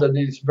involved in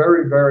these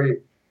very,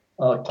 very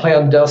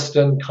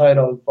clandestine kind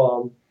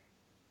of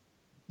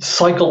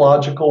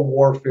psychological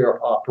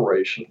warfare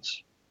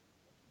operations,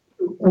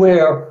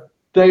 where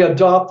they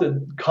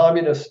adopted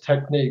communist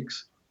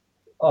techniques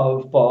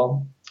of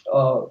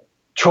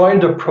trying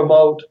to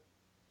promote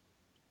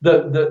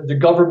the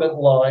government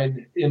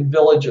line in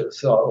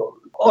villages,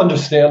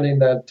 understanding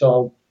that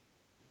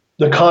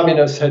the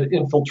communists had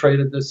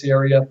infiltrated this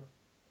area,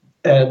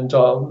 and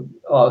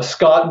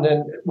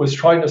Scotton was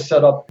trying to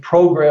set up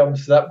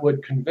programs that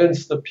would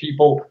convince the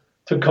people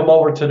to come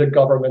over to the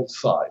government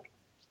side.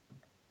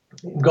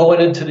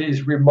 Going into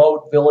these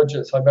remote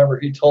villages, I remember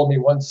he told me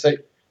once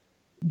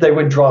they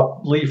would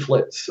drop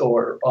leaflets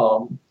or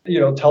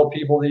tell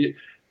people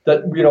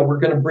that we're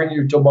going to bring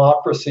you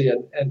democracy,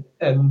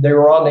 and they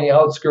were on the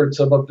outskirts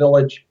of a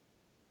village,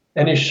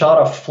 and he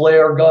shot a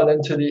flare gun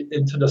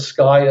into the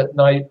sky at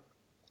night,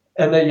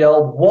 and they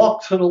yelled,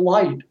 "Walk to the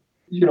light,"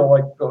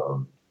 like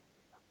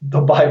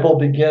the Bible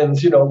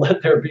begins,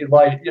 let there be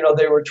light.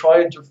 They were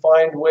trying to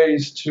find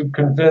ways to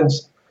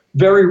convince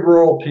very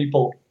rural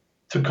people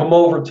to come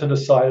over to the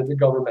side of the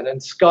government.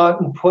 And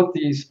Scotton put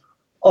these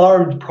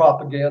armed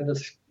propaganda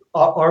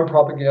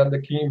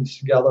teams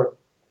together.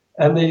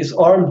 And these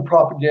armed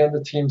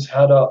propaganda teams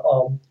had a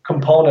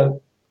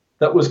component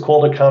that was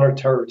called a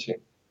counterterror team.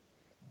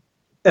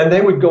 And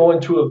they would go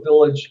into a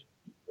village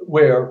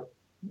where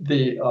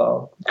the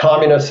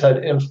communists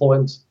had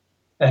influence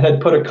and had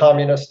put a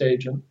communist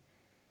agent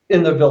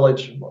in the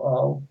village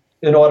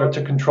in order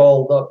to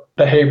control the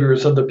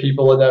behaviors of the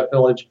people in that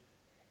village.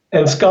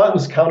 And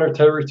Scotton's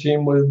counterterror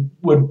team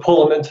would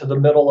pull them into the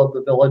middle of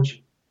the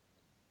village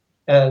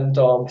and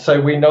say,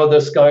 "We know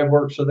this guy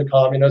works for the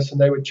communists," and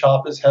they would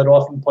chop his head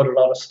off and put it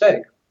on a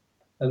stake.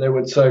 And they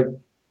would say,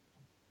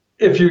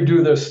 "If you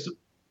do this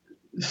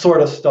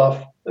sort of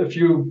stuff, if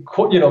you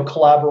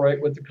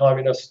collaborate with the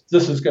communists,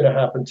 this is going to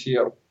happen to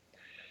you."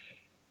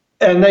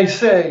 And they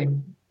say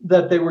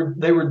that they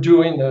were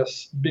doing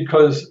this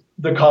because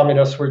the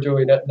communists were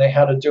doing it, and they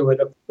had to do it.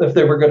 If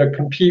they were going to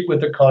compete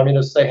with the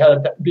communists, they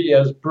had to be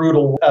as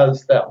brutal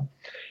as them.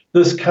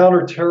 This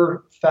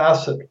counterterror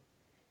facet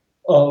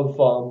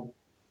of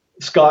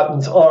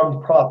Scotton's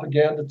armed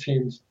propaganda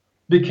teams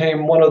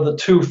became one of the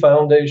two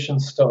foundation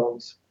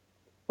stones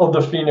of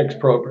the Phoenix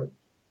program.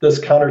 This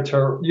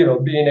counterterror,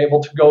 being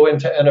able to go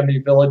into enemy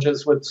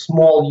villages with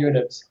small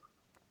units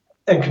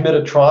and commit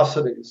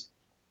atrocities.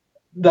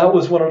 That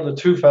was one of the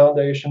two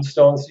foundation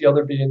stones, the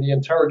other being the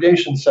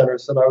interrogation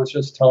centers that I was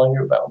just telling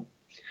you about.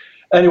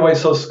 Anyway,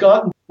 so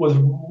Scotton was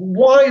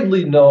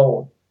widely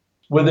known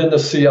within the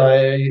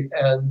CIA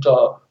and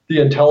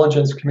the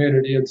intelligence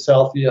community in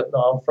South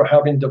Vietnam for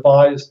having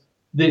devised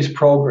these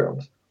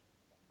programs.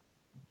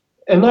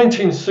 In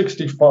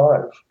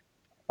 1965,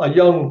 a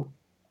young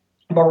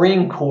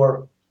Marine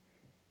Corps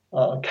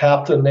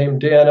captain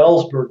named Dan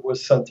Ellsberg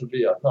was sent to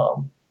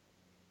Vietnam.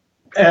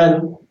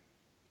 And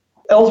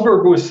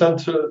Ellsberg was sent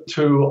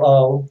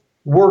to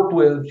work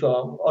with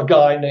a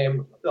guy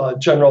named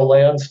General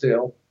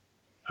Lansdale,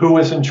 who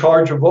was in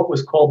charge of what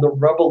was called the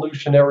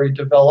Revolutionary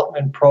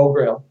Development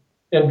Program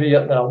in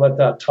Vietnam at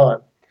that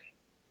time.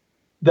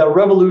 the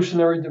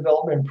Revolutionary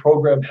Development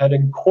Program had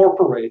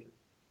incorporated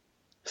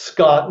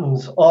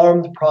Scotton's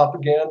armed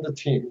propaganda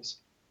teams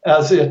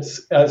as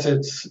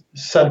its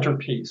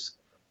centerpiece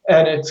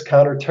and its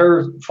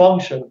counterterrorism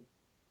function,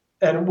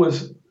 and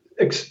was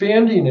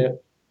expanding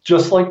it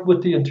just like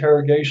with the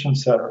interrogation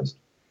centers.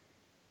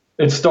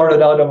 It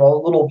started out in a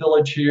little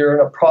village here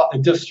and a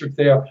district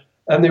there,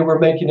 and they were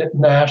making it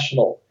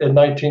national in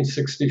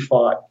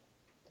 1965.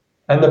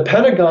 And the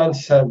Pentagon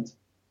sent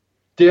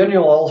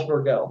Daniel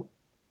Ellsberg out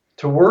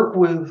to work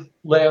with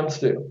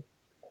Lansdale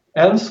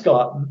and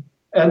Scotton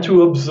and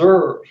to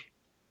observe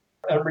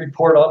and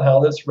report on how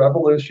this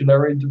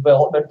Revolutionary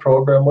Development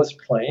Program was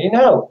playing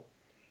out.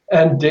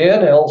 And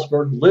Dan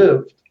Ellsberg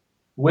lived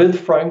with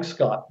Frank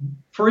Scotton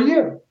for a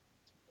year,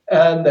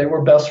 and they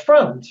were best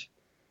friends.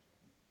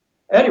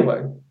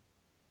 Anyway,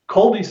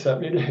 Colby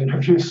sent me to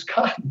interview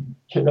Scotton,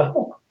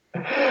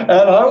 And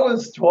I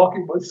was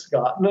talking with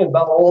Scotton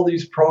about all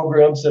these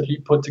programs that he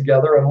put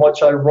together and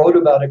which I wrote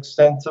about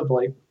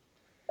extensively.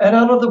 And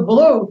out of the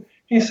blue,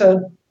 he said,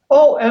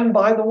 "Oh, and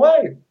by the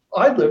way,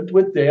 I lived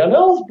with Dan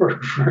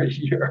Ellsberg for a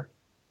year."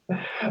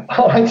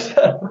 I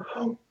said,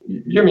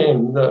 "You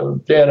mean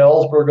Dan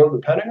Ellsberg of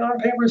the Pentagon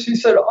Papers?" He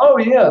said, "Oh,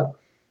 yeah.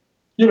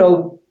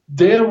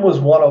 Dan was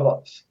one of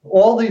us.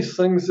 All these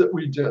things that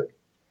we did,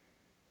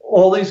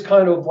 all these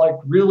kind of like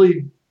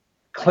really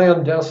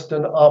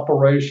clandestine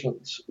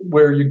operations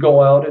where you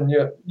go out and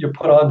you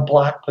put on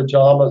black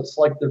pajamas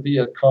like the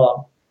Viet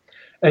Cong,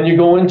 and you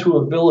go into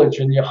a village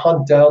and you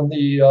hunt down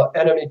the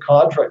enemy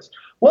cadres.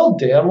 Well,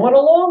 Dan went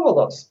along with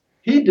us.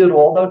 He did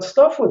all that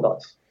stuff with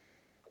us.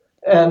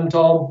 And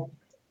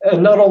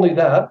not only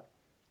that,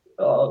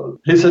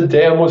 he said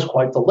Dan was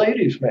quite the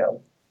ladies' man.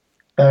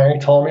 And he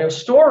told me a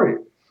story,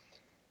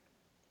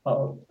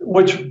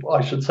 which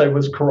I should say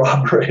was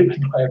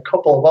corroborated by a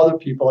couple of other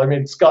people. I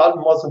mean,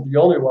 Scotton wasn't the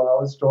only one I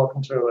was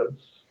talking to.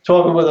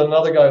 Talking with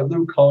another guy,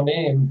 Lou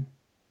Conine.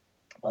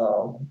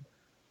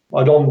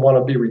 I don't want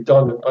to be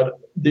redundant, but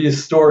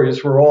these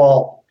stories were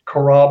all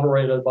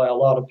corroborated by a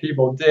lot of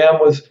people. Dan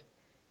was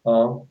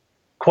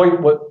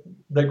quite what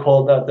they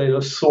called that day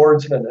a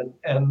swordsman.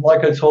 And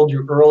like I told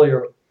you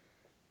earlier,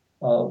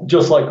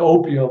 just like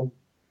opium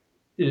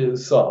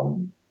is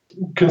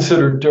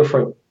considered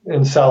different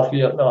in South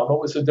Vietnam, it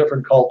was a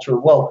different culture.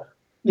 Well,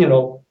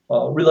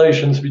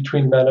 relations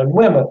between men and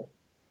women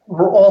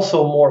were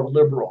also more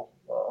liberal.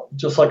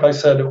 Just like I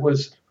said, it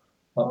was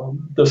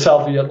the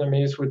South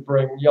Vietnamese would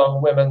bring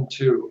young women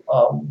to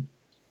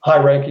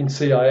high-ranking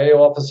CIA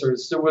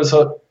officers. There was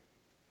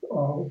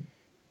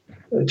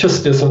it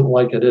just isn't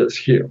like it is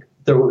here.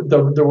 There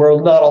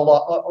were not a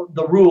lot.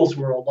 The rules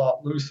were a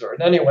lot looser.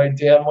 And anyway,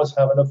 Dan was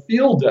having a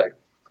field day,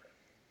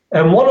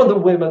 and one of the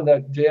women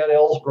that Dan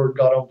Ellsberg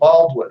got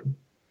involved with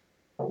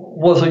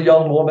was a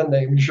young woman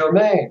named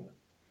Germaine,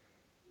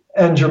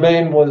 and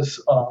Germaine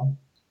was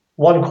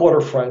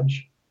 1/4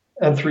 French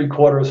and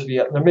 3/4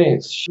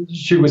 Vietnamese.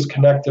 She was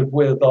connected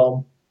with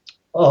a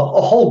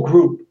whole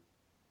group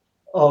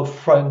of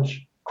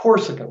French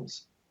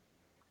Corsicans,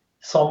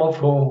 some of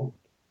whom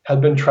had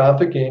been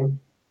trafficking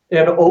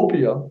in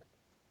opium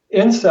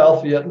in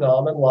South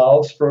Vietnam and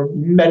Laos for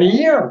many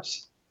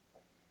years.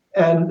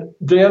 And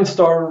Dan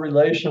started a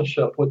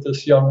relationship with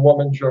this young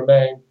woman,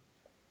 Germaine,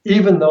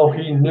 even though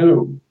he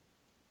knew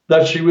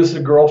that she was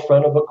the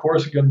girlfriend of a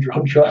Corsican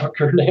drug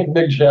trafficker named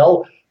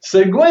Michel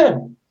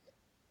Seguin.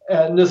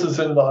 And this is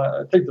in,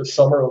 I think, the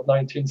summer of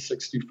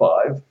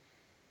 1965.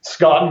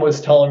 Scotton was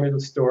telling me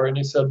the story, and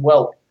he said,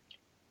 well,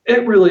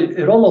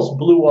 it almost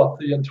blew up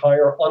the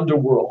entire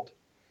underworld,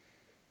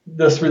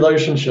 this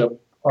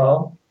relationship.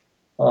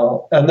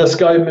 And this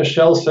guy,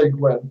 Michel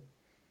Seguin,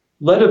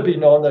 let it be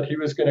known that he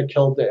was going to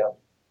kill Dan.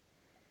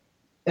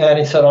 And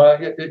he said,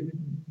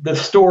 the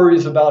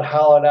stories about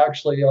how it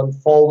actually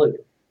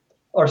unfolded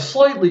are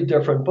slightly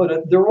different,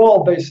 but they're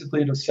all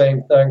basically the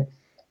same thing.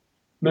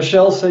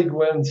 Michel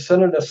Seguin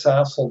sent an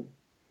assassin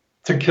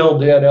to kill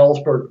Dan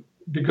Ellsberg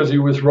because he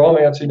was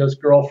romancing his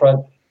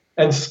girlfriend.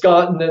 And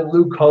Scotton and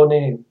Lou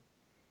Conine,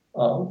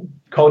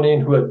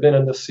 Conine, who had been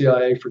in the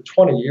CIA for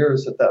 20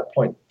 years at that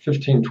point,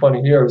 15,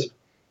 20 years,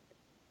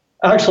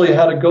 actually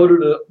had to go to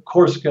the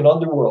Corsican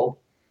underworld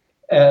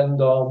and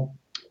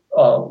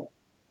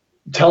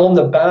tell him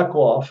to back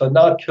off and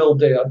not kill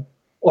Dan,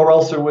 or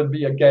else there would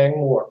be a gang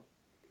war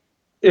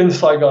in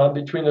Saigon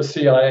between the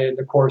CIA and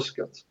the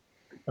Corsicans.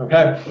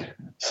 Okay,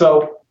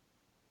 so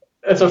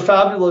it's a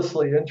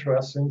fabulously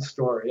interesting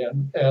story,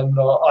 and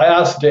I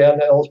asked Dan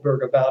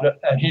Ellsberg about it,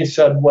 and he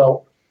said,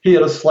 well, he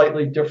had a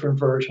slightly different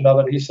version of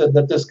it. He said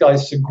that this guy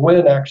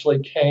Seguin actually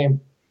came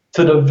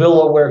to the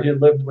villa where he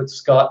lived with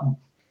Scotton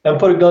and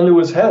put a gun to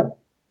his head.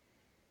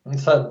 He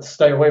said,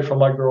 stay away from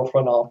my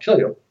girlfriend, I'll kill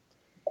you.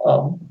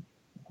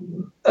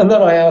 And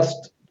then I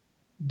asked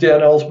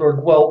Dan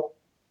Ellsberg, well,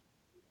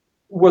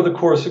 were the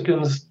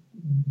Corsicans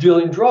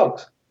dealing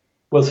drugs?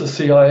 Was the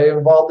CIA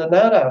involved in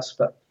that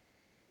aspect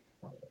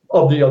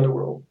of the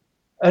underworld?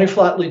 And he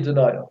flatly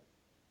denied it.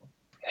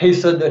 He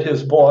said that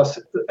his boss,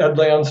 Ed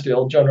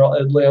Lansdale, General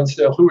Ed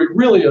Lansdale, who he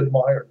really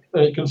admired,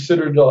 and he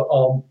considered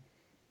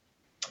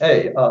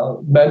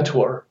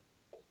mentor.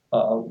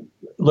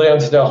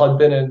 Lansdale had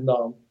been in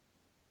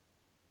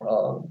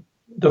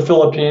the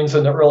Philippines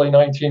in the early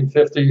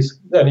 1950s,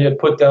 and he had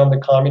put down the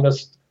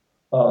communist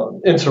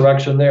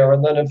insurrection there.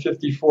 And then in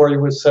 '54, he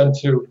was sent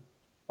to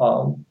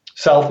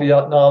South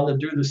Vietnam to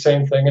do the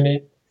same thing.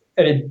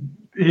 And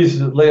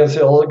he's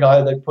Lansdale, the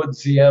guy that put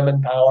ZM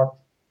in power.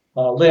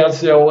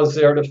 Lansdale was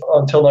there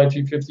until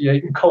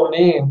 1958,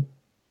 and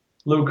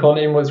Lou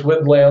Coneen was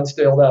with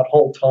Lansdale that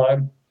whole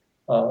time.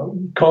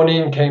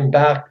 Coneen came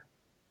back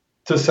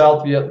to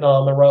South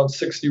Vietnam around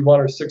 61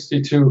 or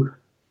 62.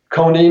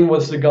 Coneen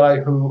was the guy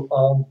who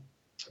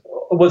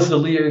was the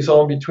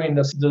liaison between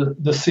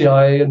the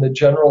CIA and the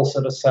generals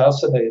that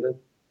assassinated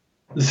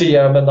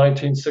ZM in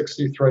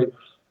 1963.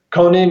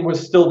 Coneen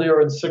was still there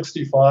in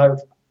 65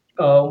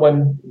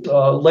 when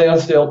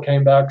Lansdale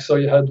came back. So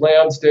you had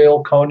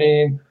Lansdale,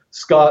 Coneen,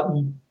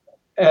 Scotton,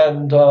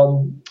 and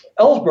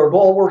Ellsberg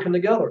all working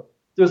together.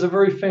 There's a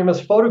very famous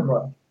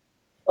photograph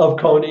of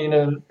Coneen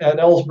and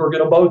Ellsberg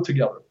in a boat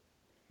together.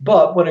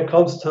 But when it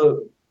comes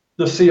to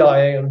the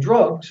CIA and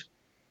drugs,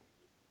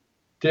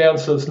 Dan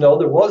says, no,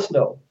 there was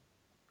no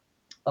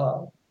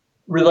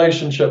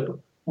relationship,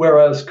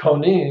 whereas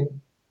Coneen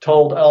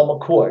told Al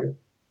McCoy,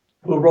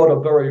 who wrote a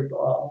very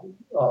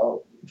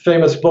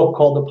famous book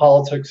called The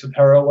Politics of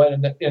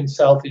Heroin in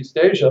Southeast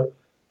Asia,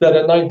 that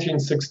in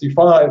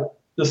 1965,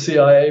 the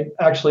CIA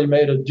actually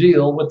made a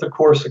deal with the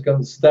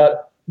Corsicans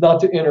that not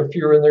to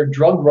interfere in their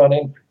drug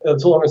running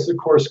as long as the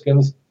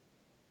Corsicans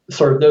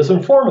served as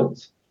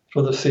informants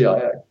for the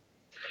CIA.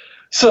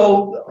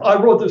 So I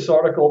wrote this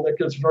article that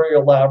gets very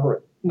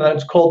elaborate, and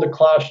it's called The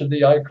Clash of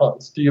the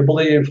Icons. Do you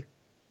believe,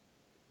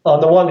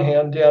 on the one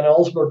hand, Dan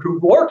Ellsberg, who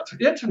worked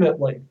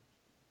intimately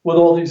with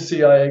all these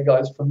CIA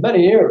guys for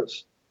many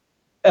years,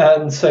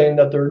 and saying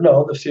that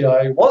the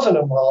CIA wasn't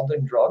involved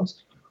in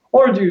drugs?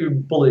 Or do you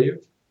believe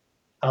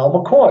Al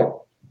McCoy,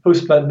 who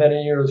spent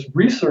many years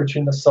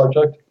researching the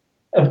subject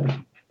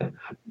and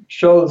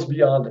shows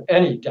beyond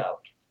any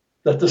doubt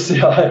that the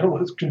CIA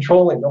was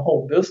controlling the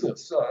whole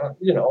business?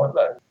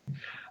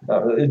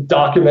 It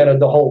documented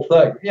the whole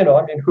thing.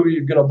 Who are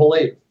you going to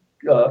believe?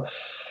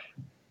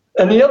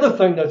 And the other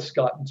thing that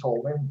Scotton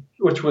told me,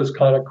 which was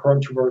kind of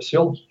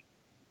controversial,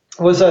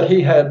 was that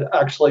he had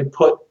actually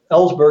put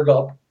Ellsberg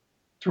up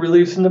to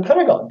release in the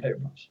Pentagon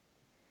Papers.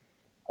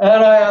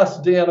 And I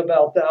asked Dan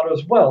about that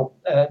as well,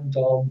 and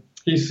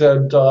he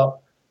said no,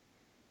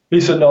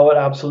 it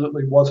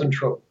absolutely wasn't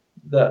true.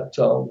 That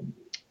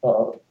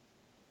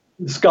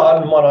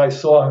Scotton, when I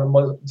saw him,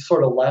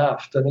 sort of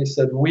laughed, and he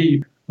said,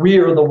 "We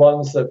are the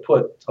ones that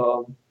put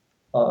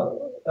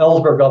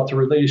Ellsberg up to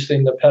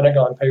releasing the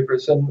Pentagon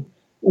Papers," and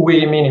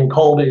we, meaning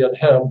Colby and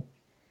him.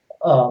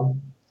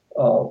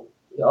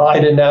 I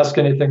didn't ask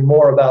anything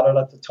more about it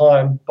at the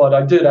time, but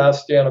I did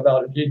ask Dan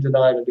about it. He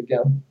denied it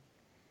again.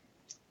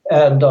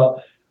 And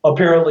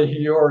apparently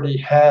he already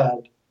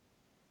had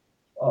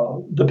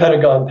the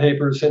Pentagon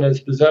Papers in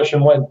his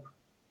possession when,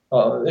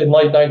 in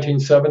late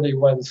 1970,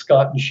 when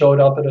Scotton showed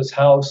up at his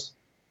house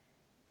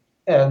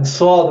and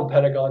saw the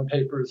Pentagon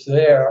Papers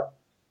there.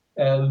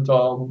 And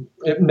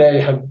it may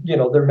have,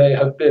 there may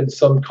have been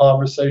some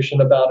conversation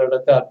about it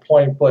at that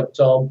point, but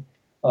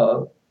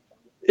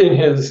in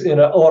an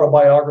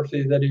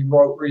autobiography that he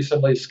wrote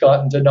recently,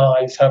 Scotton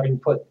denies having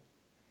put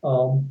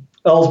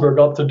Ellsberg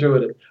up to do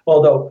it,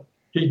 although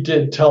he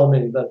did tell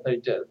me that they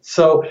did.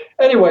 So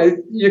anyway,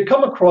 you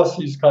come across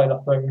these kind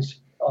of things,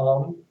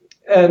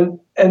 and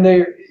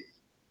they're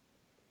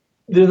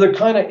the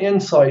kind of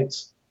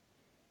insights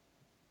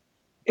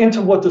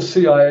into what the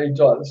CIA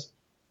does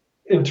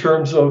in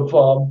terms of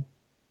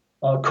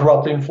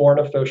corrupting foreign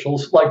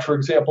officials. Like, for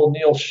example,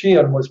 Neil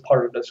Sheehan was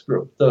part of this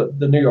group, the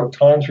New York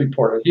Times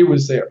reporter. He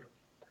was there.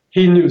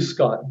 He knew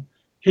Scotton.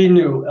 He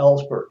knew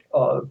Ellsberg.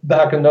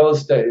 Back in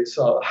those days,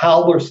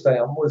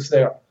 Halberstam was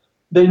there.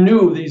 They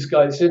knew these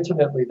guys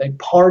intimately. They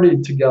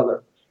partied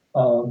together.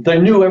 They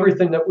knew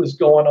everything that was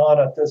going on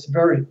at this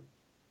very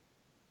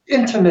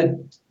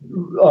intimate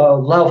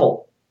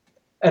level,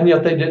 and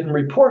yet they didn't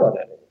report on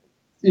it.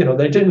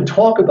 They didn't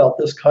talk about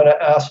this kind of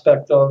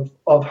aspect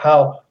of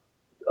how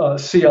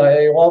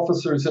CIA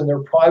officers in their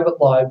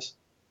private lives,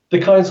 the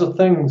kinds of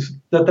things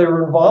that they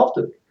were involved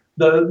in,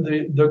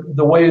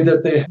 the way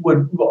that they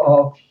would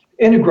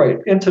integrate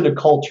into the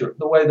culture,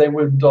 the way they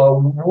would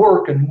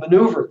work and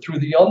maneuver through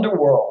the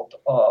underworld,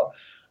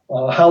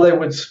 how they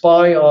would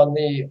spy on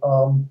the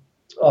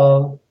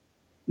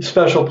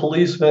special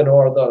policemen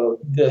or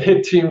the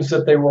hit teams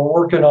that they were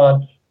working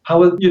on,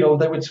 how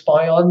they would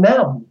spy on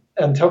them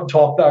and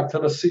talk back to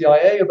the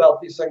CIA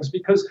about these things,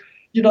 because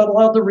you're not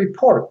allowed to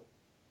report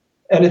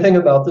anything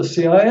about the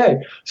CIA.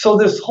 So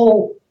there's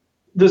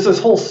this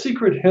whole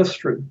secret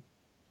history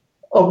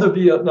of the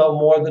Vietnam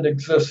War that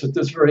exists at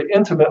this very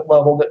intimate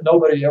level that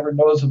nobody ever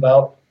knows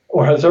about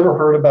or has ever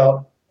heard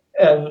about.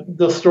 And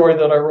the story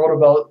that I wrote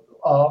about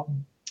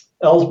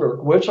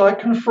Ellsberg, which I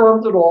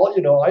confirmed it all,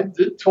 I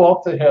did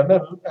talk to him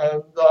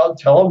and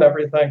tell him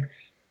everything,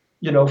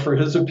 for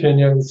his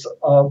opinions.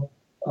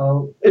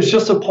 It's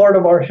just a part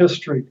of our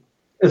history.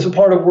 It's a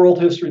part of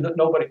world history that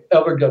nobody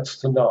ever gets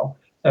to know.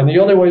 And the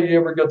only way you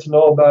ever get to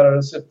know about it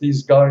is if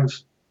these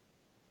guys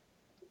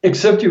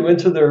accept you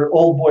into their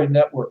old boy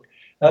network.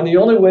 And the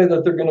only way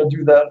that they're going to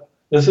do that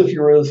is if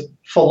you're as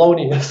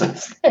felonious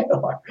as they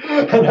are,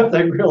 and if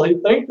they really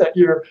think that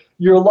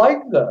you're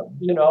like them,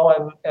 you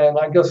know. And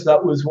I guess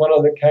that was one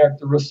of the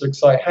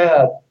characteristics I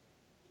had.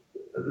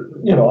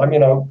 You know, I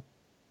mean, I,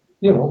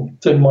 you know,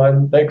 didn't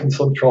mind making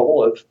some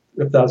trouble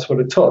if that's what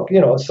it took,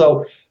 you know.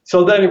 So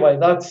anyway,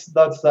 that's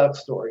that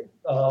story,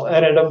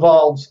 and it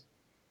involves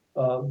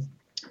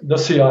the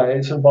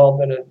CIA's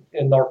involvement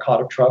in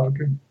narcotic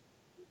trafficking.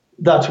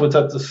 That's what's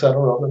at the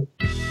center of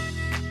it.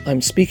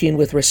 I'm speaking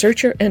with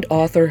researcher and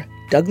author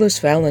Douglas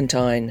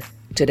Valentine.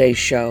 Today's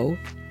show,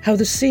 How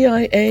the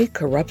CIA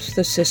Corrupts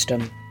the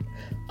System.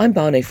 I'm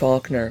Bonnie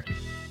Faulkner.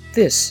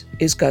 This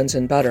is Guns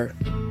and Butter.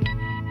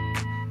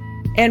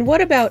 And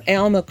what about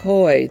Al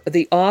McCoy,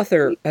 the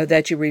author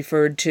that you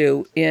referred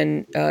to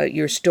in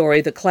your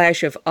story, The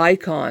Clash of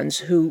Icons,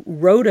 who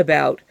wrote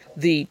about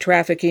the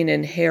trafficking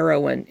in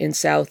heroin in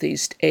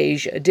Southeast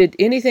Asia? Did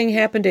anything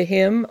happen to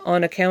him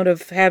on account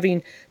of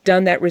having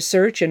done that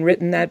research and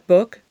written that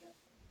book?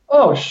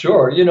 Oh,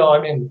 sure. You know,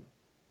 I mean,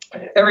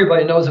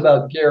 everybody knows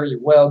about Gary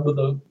Webb,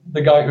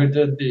 the guy who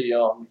did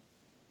the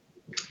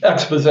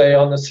expose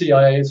on the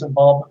CIA's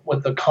involvement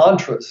with the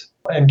Contras.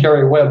 And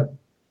Gary Webb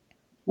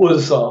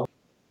was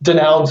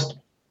denounced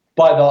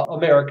by the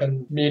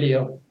American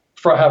media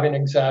for having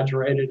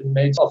exaggerated and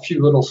made a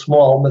few little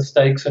small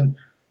mistakes and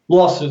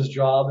lost his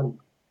job and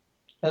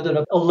ended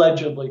up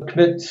allegedly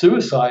committing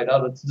suicide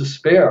out of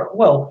despair.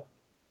 Well,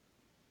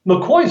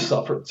 McCoy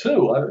suffered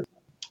too.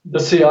 The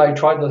CIA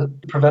tried to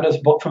prevent his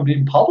book from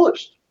being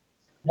published.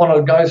 One of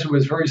the guys who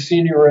was very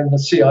senior in the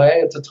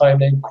CIA at the time,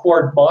 named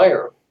Cord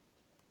Meyer,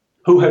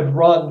 who had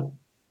run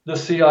the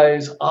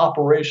CIA's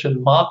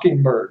Operation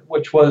Mockingbird,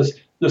 which was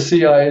the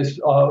CIA's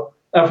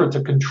effort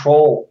to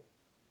control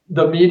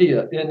the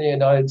media in the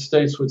United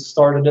States, which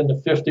started in the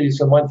 50s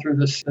and went through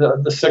the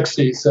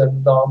 60s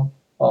and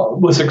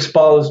was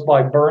exposed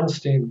by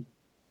Bernstein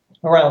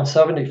around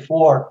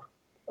 74.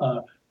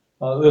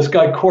 This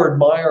guy, Cord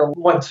Meyer,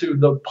 went to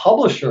the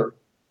publisher,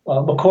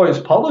 McCoy's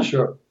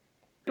publisher,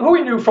 who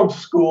he knew from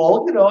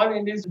school. You know, I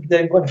mean,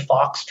 they went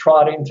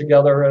foxtrotting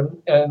together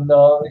and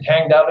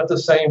hanged out at the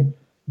same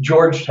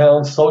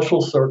Georgetown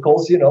social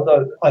circles. You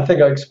know, I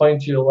think I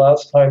explained to you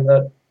last time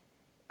that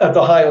at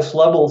the highest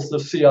levels, the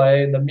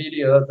CIA and the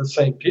media are the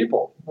same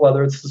people,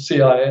 whether it's the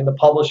CIA in the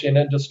publishing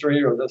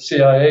industry or the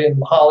CIA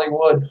in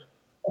Hollywood.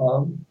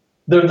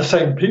 They're the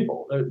same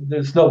people.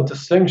 There's no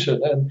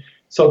distinction. And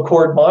so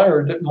Cord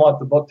Meyer didn't want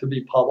the book to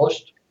be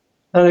published.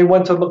 And he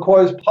went to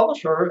McCoy's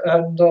publisher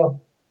and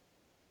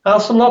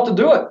asked him not to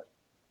do it.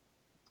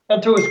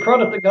 And to his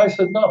credit, the guy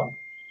said no.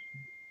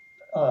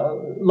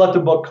 Let the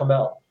book come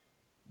out.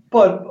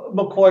 But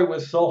McCoy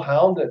was so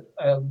hounded,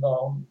 and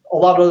a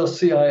lot of the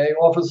CIA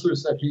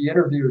officers that he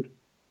interviewed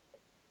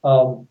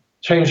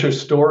changed their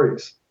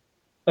stories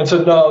and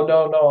said,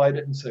 no, I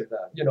didn't say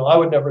that. You know, I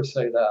would never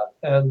say that.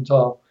 And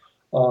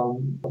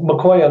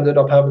McCoy ended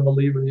up having to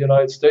leave in the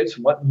United States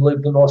and went and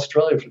lived in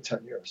Australia for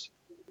 10 years.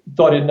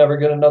 Thought he'd never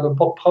get another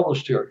book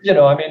published here. You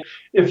know, I mean,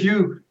 if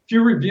you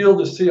reveal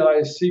the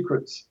CIA's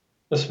secrets,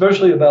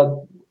 especially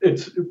about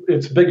its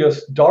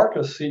biggest,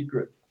 darkest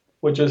secret,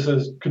 which is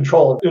his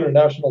control of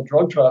international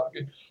drug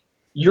trafficking,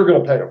 you're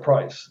going to pay a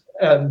price.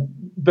 And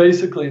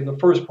basically, the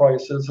first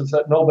price is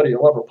that nobody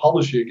will ever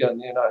publish you again in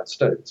the United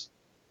States.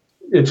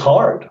 It's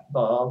hard.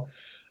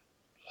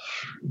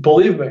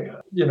 Believe me,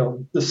 you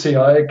know, the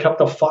CIA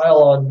kept a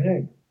file on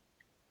me.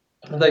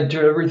 They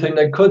did everything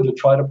they could to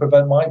try to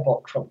prevent my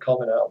book from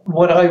coming out.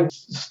 When I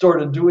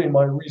started doing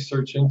my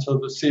research into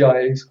the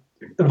CIA's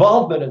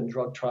involvement in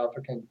drug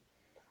trafficking,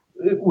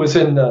 it was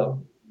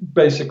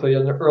basically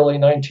in the early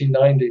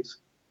 1990s.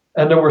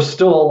 And there were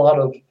still a lot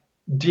of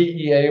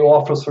DEA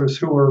officers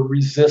who were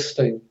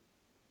resisting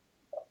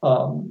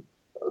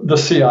the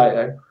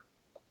CIA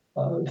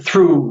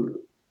through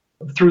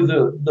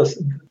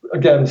the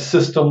again,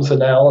 systems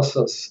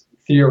analysis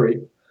theory.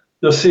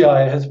 The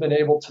CIA has been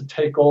able to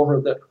take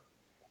over that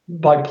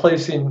by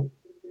placing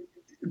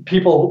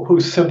people who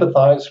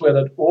sympathize with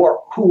it or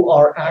who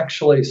are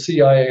actually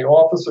CIA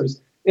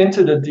officers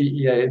into the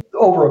DEA.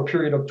 Over a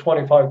period of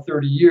 25,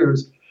 30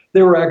 years,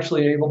 they were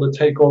actually able to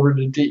take over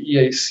the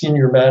DEA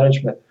senior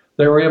management.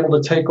 They were able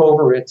to take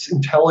over its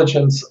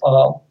intelligence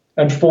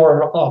and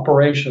foreign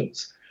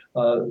operations.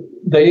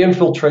 They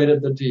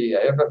infiltrated the DEA.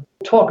 I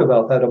talk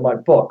about that in my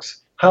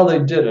books, how they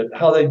did it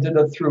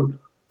through,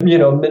 you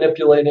know,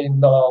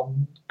 manipulating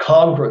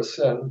Congress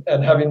and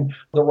having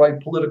the right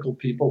political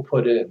people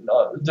put in.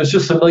 There's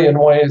just a million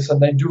ways,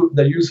 and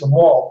they use them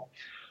all.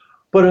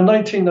 But in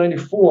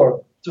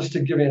 1994, just to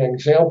give you an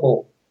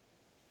example,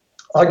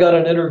 I got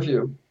an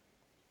interview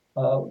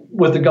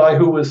with the guy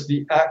who was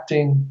the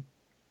acting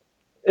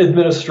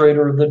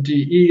administrator of the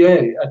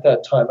DEA at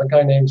that time, a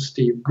guy named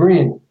Steve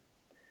Green.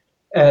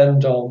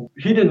 And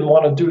he didn't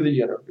want to do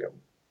the interview.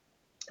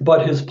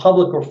 But his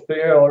public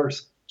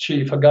affairs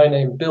chief, a guy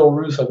named Bill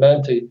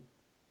Rusamenti,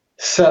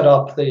 set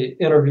up the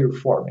interview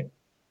for me.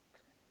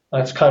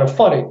 And it's kind of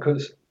funny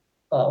because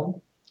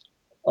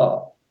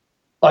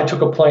I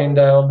took a plane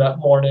down that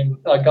morning.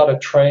 I got a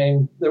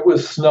train. It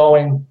was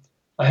snowing.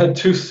 I had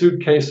 2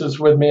 suitcases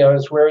with me. I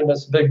was wearing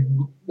this big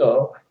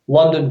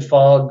London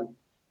fog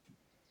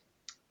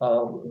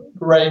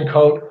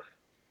raincoat.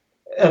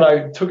 And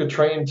I took a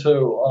train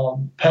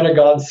to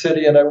Pentagon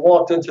City, and I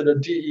walked into the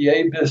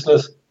DEA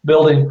business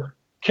building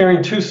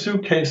carrying 2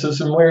 suitcases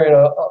and wearing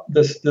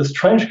this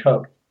trench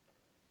coat.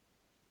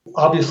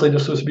 Obviously,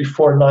 this was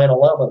before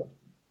 9/11.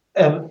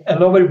 And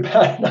nobody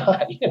batted an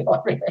eye, you know.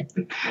 I mean,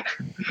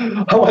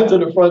 I went to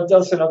the front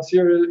desk and I'm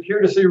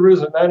here to see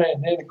Rusumeni,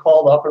 and he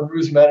called up, and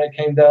Rusumeni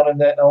came down in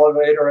the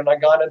elevator, and I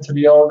got into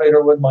the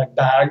elevator with my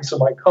bags and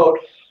my coat,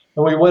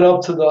 and we went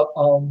up to the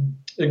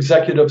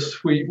executive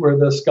suite where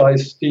this guy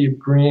Steve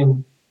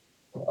Green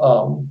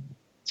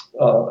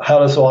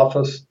had his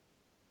office,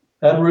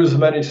 and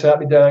Rusumeni sat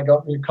me down,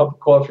 got me a cup of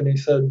coffee, and he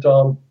said,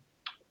 "I'm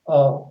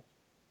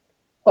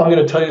going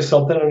to tell you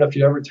something, and if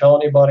you ever tell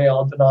anybody,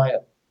 I'll deny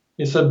it."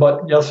 He said,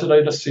 "But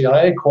yesterday the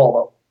CIA called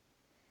up,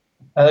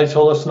 and they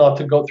told us not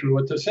to go through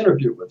with this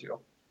interview with you.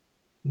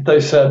 They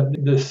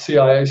said, the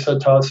CIA said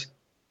to us,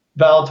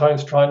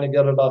 Valentine's trying to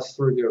get at us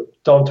through you.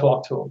 Don't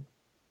talk to him."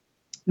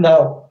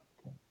 Now,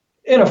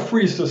 in a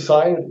free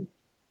society,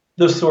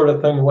 this sort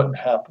of thing wouldn't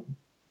happen,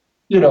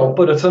 you know,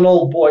 but it's an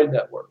old boy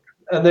network,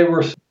 and they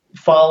were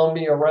following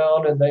me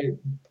around, and they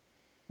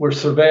were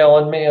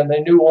surveilling me, and they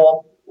knew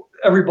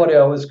everybody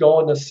I was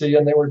going to see,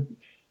 and they were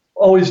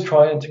always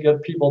trying to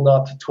get people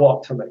not to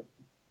talk to me,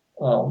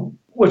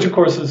 which of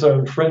course is an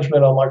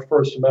infringement on my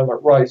First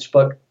Amendment rights.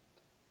 But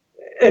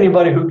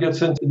anybody who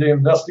gets into the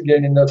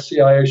investigating the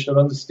CIA should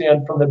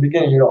understand from the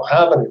beginning you don't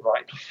have any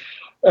right.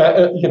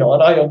 You know,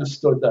 and I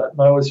understood that,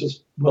 and I was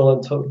just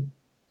willing to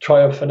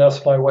try to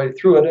finesse my way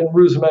through it. And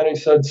Rusumeni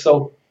said,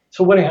 so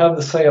what do you have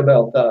to say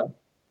about that?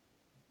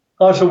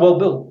 I said, "Well,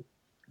 Bill,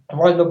 I'm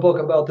writing a book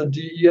about the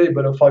DEA,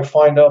 but if I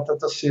find out that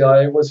the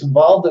CIA was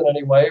involved in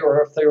any way,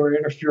 or if they were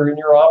interfering in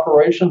your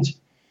operations,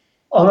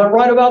 I'm going to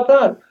write about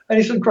that." And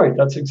he said, "Great,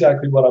 that's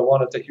exactly what I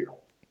wanted to hear."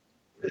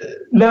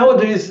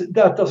 Nowadays,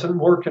 that doesn't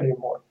work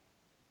anymore.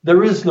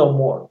 There is no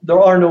more. There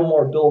are no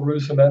more Bill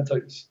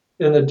Rusumentis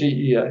in the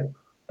DEA.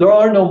 There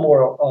are no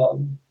more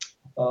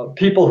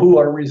people who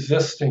are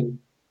resisting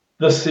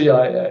the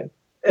CIA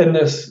and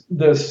this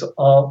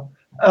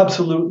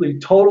absolutely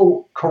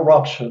total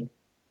corruption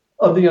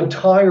of the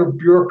entire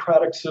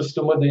bureaucratic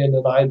system within the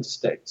United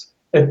States.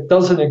 It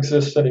doesn't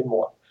exist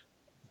anymore.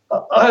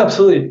 I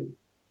absolutely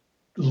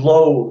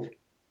loathe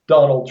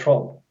Donald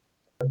Trump,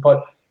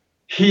 but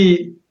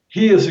he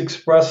is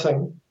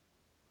expressing,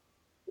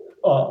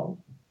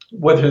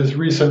 with his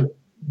recent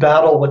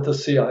battle with the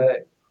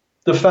CIA,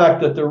 the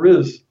fact that there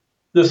is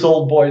this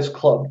old boys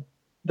club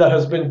that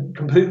has been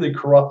completely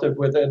corrupted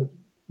within,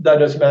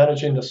 that is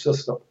managing the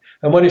system.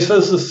 And when he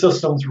says the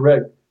system's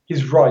rigged,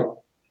 he's right.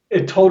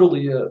 It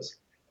totally is.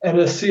 And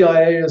the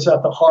CIA is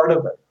at the heart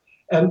of it.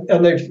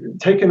 And they've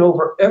taken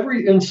over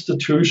every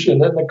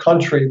institution in the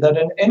country that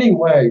in any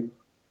way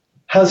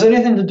has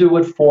anything to do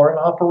with foreign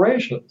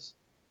operations.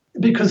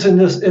 Because in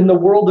the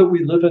world that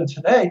we live in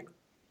today,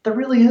 there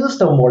really is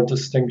no more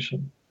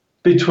distinction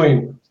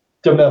between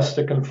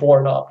domestic and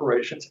foreign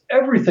operations.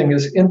 Everything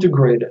is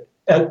integrated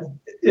and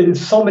in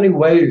so many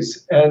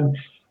ways. And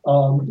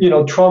you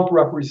know, Trump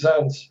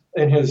represents,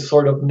 in his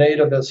sort of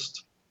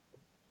nativist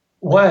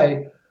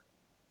way,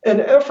 an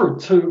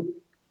effort to,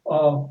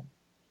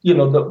 you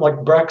know, like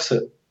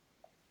Brexit,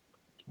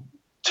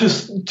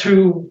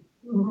 to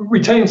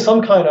retain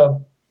some kind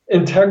of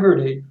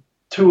integrity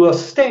to a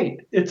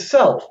state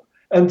itself,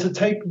 and to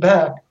take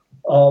back,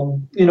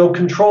 you know,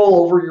 control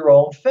over your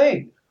own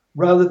fate,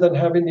 rather than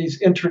having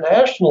these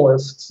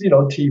internationalists, you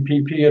know,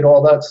 TPP and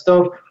all that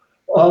stuff,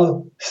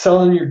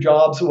 selling your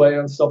jobs away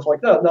and stuff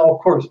like that. Now, of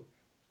course,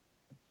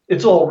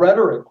 it's all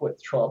rhetoric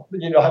with Trump.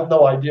 You know, I have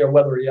no idea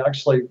whether he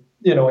actually,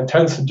 you know,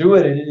 intends to do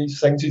any of these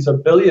things. He's a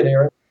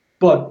billionaire,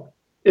 but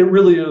it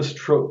really is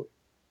true.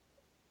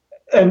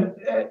 And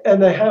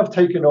they have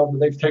taken over.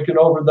 They've taken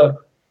over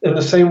in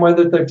the same way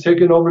that they've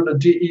taken over the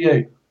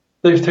DEA.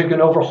 They've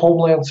taken over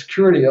Homeland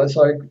Security, as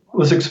I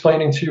was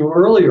explaining to you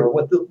earlier,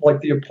 with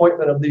the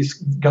appointment of these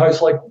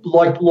guys like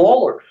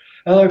Lawler.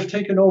 And they've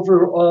taken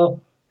over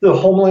the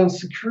Homeland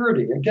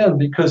Security, again,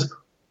 because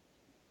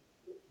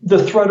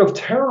the threat of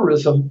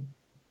terrorism,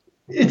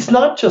 it's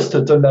not just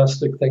a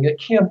domestic thing. It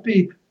can't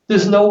be.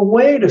 There's no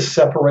way to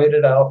separate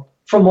it out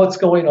from what's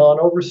going on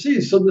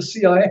overseas. So the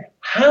CIA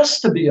has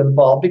to be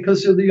involved,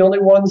 because they're the only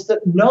ones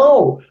that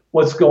know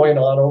what's going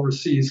on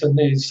overseas in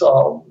these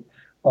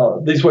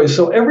ways.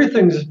 So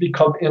everything has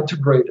become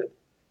integrated.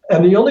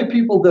 And the only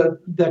people that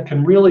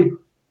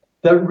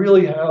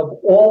really have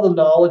all the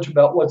knowledge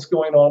about what's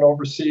going on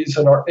overseas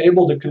and are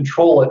able to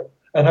control it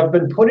and have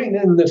been putting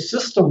in the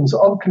systems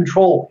of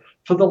control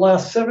for the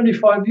last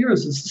 75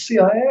 years is the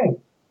CIA.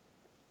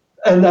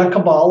 And that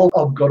cabal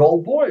of good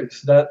old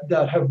boys that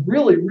have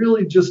really,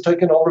 really just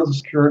taken over the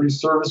security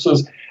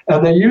services,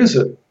 and they use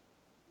it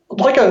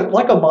like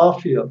a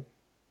mafia.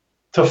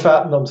 to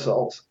fatten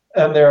themselves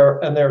and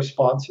their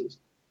sponsors,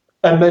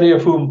 and many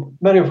of whom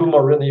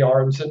are in the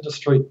arms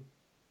industry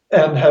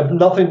and have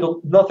nothing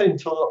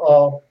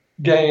to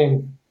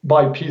gain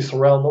by peace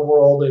around the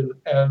world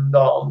and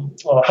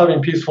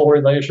having peaceful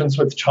relations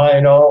with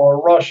China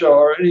or Russia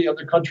or any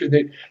other country.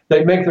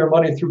 They make their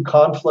money through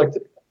conflict,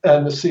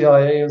 and the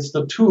CIA is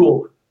the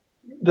tool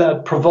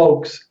that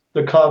provokes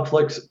the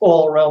conflicts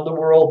all around the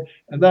world.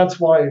 And that's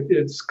why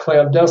it's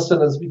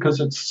clandestine, is because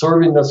it's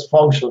serving this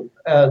function.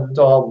 And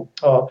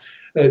the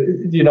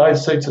United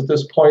States at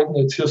this point in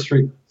its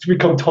history has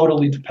become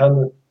totally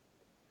dependent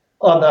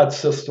on that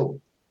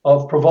system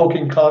of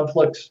provoking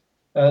conflicts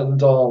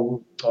and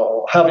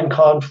having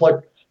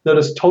conflict that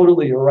is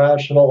totally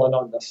irrational and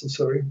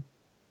unnecessary,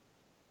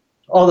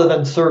 other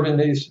than serving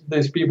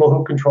these people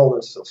who control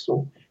this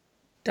system.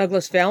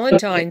 Douglas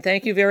Valentine,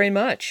 thank you very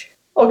much.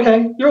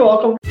 Okay, you're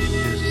welcome.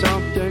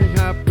 Something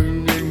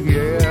happening,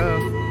 yeah.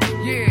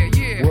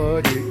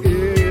 What it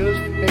is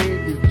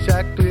ain't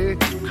exactly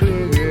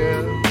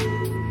clear.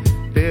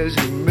 There's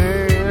a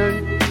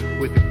man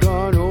with a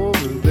gun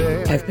over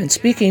there. I've been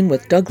speaking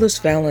with Douglas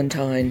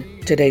Valentine.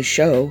 Today's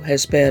show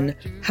has been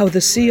How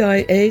the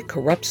CIA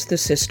Corrupts the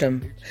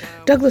System.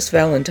 Douglas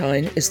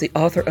Valentine is the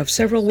author of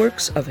several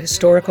works of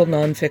historical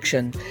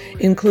nonfiction,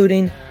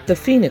 including The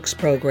Phoenix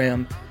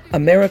Program,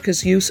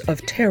 America's Use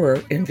of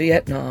Terror in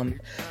Vietnam,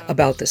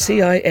 about the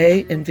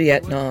CIA in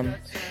Vietnam,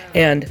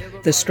 and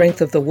The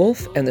Strength of the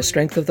Wolf and the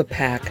Strength of the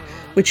Pack,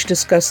 which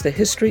discuss the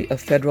history of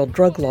federal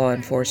drug law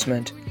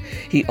enforcement.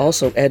 He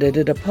also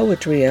edited a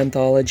poetry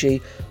anthology,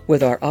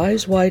 With Our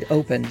Eyes Wide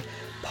Open,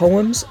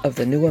 Poems of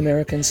the New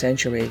American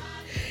Century.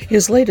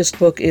 His latest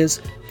book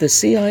is The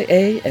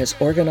CIA as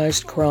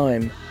Organized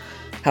Crime,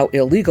 How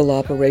Illegal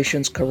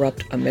Operations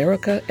Corrupt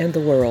America and the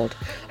World,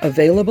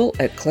 available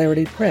at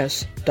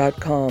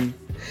claritypress.com.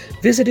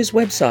 Visit his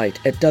website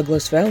at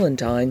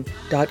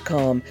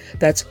douglasvalentine.com.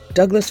 That's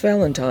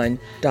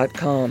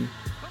douglasvalentine.com.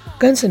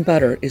 Guns and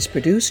Butter is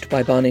produced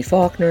by Bonnie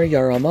Faulkner,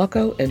 Yarrow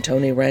Mako, and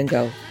Tony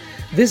Rango.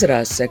 Visit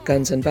us at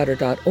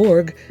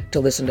gunsandbutter.org to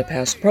listen to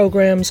past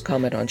programs,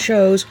 comment on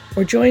shows,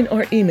 or join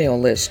our email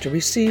list to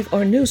receive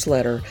our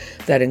newsletter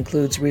that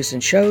includes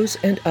recent shows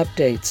and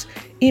updates.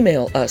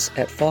 Email us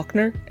at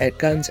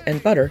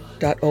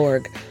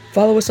faulkner@gunsandbutter.org.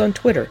 Follow us on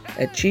Twitter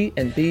at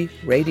G&B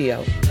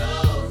Radio.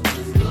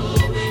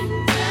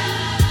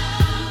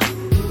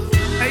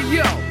 Hey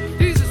yo,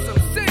 these are some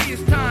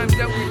serious times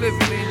that we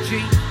living in,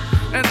 G.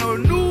 And a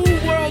new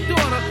world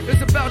order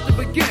is about to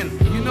begin.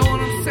 You know what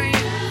I'm saying?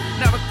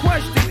 Now the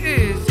question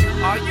is,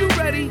 are you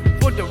ready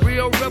for the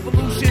real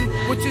revolution,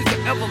 which is the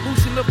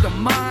evolution of the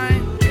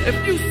mind?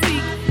 If you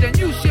seek, then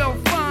you shall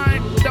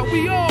find that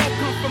we all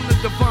come from the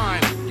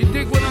divine. You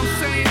dig what I'm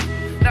saying?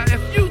 Now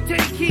if you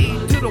take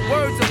heed to the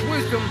words of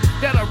wisdom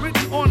that are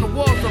written on the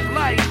walls of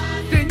life,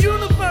 then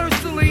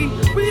universally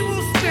we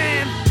will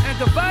stand, and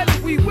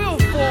divided we will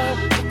fall,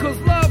 because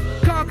love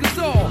conquers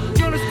all.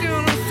 You understand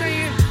what I'm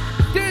saying?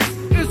 This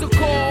is a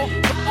call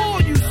to all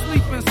you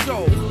sleeping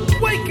souls.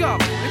 Wake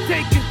up and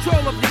take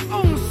control of your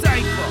own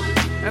cipher,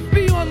 and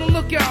be on the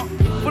lookout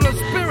for the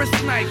spirit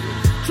snipers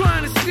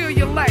trying to steal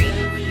your light.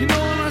 You know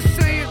what I'm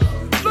saying?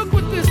 Look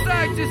within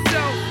inside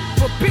yourself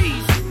for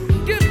peace.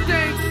 Give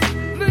thanks,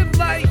 live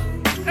life,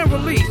 and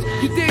release.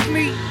 You dig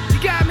me?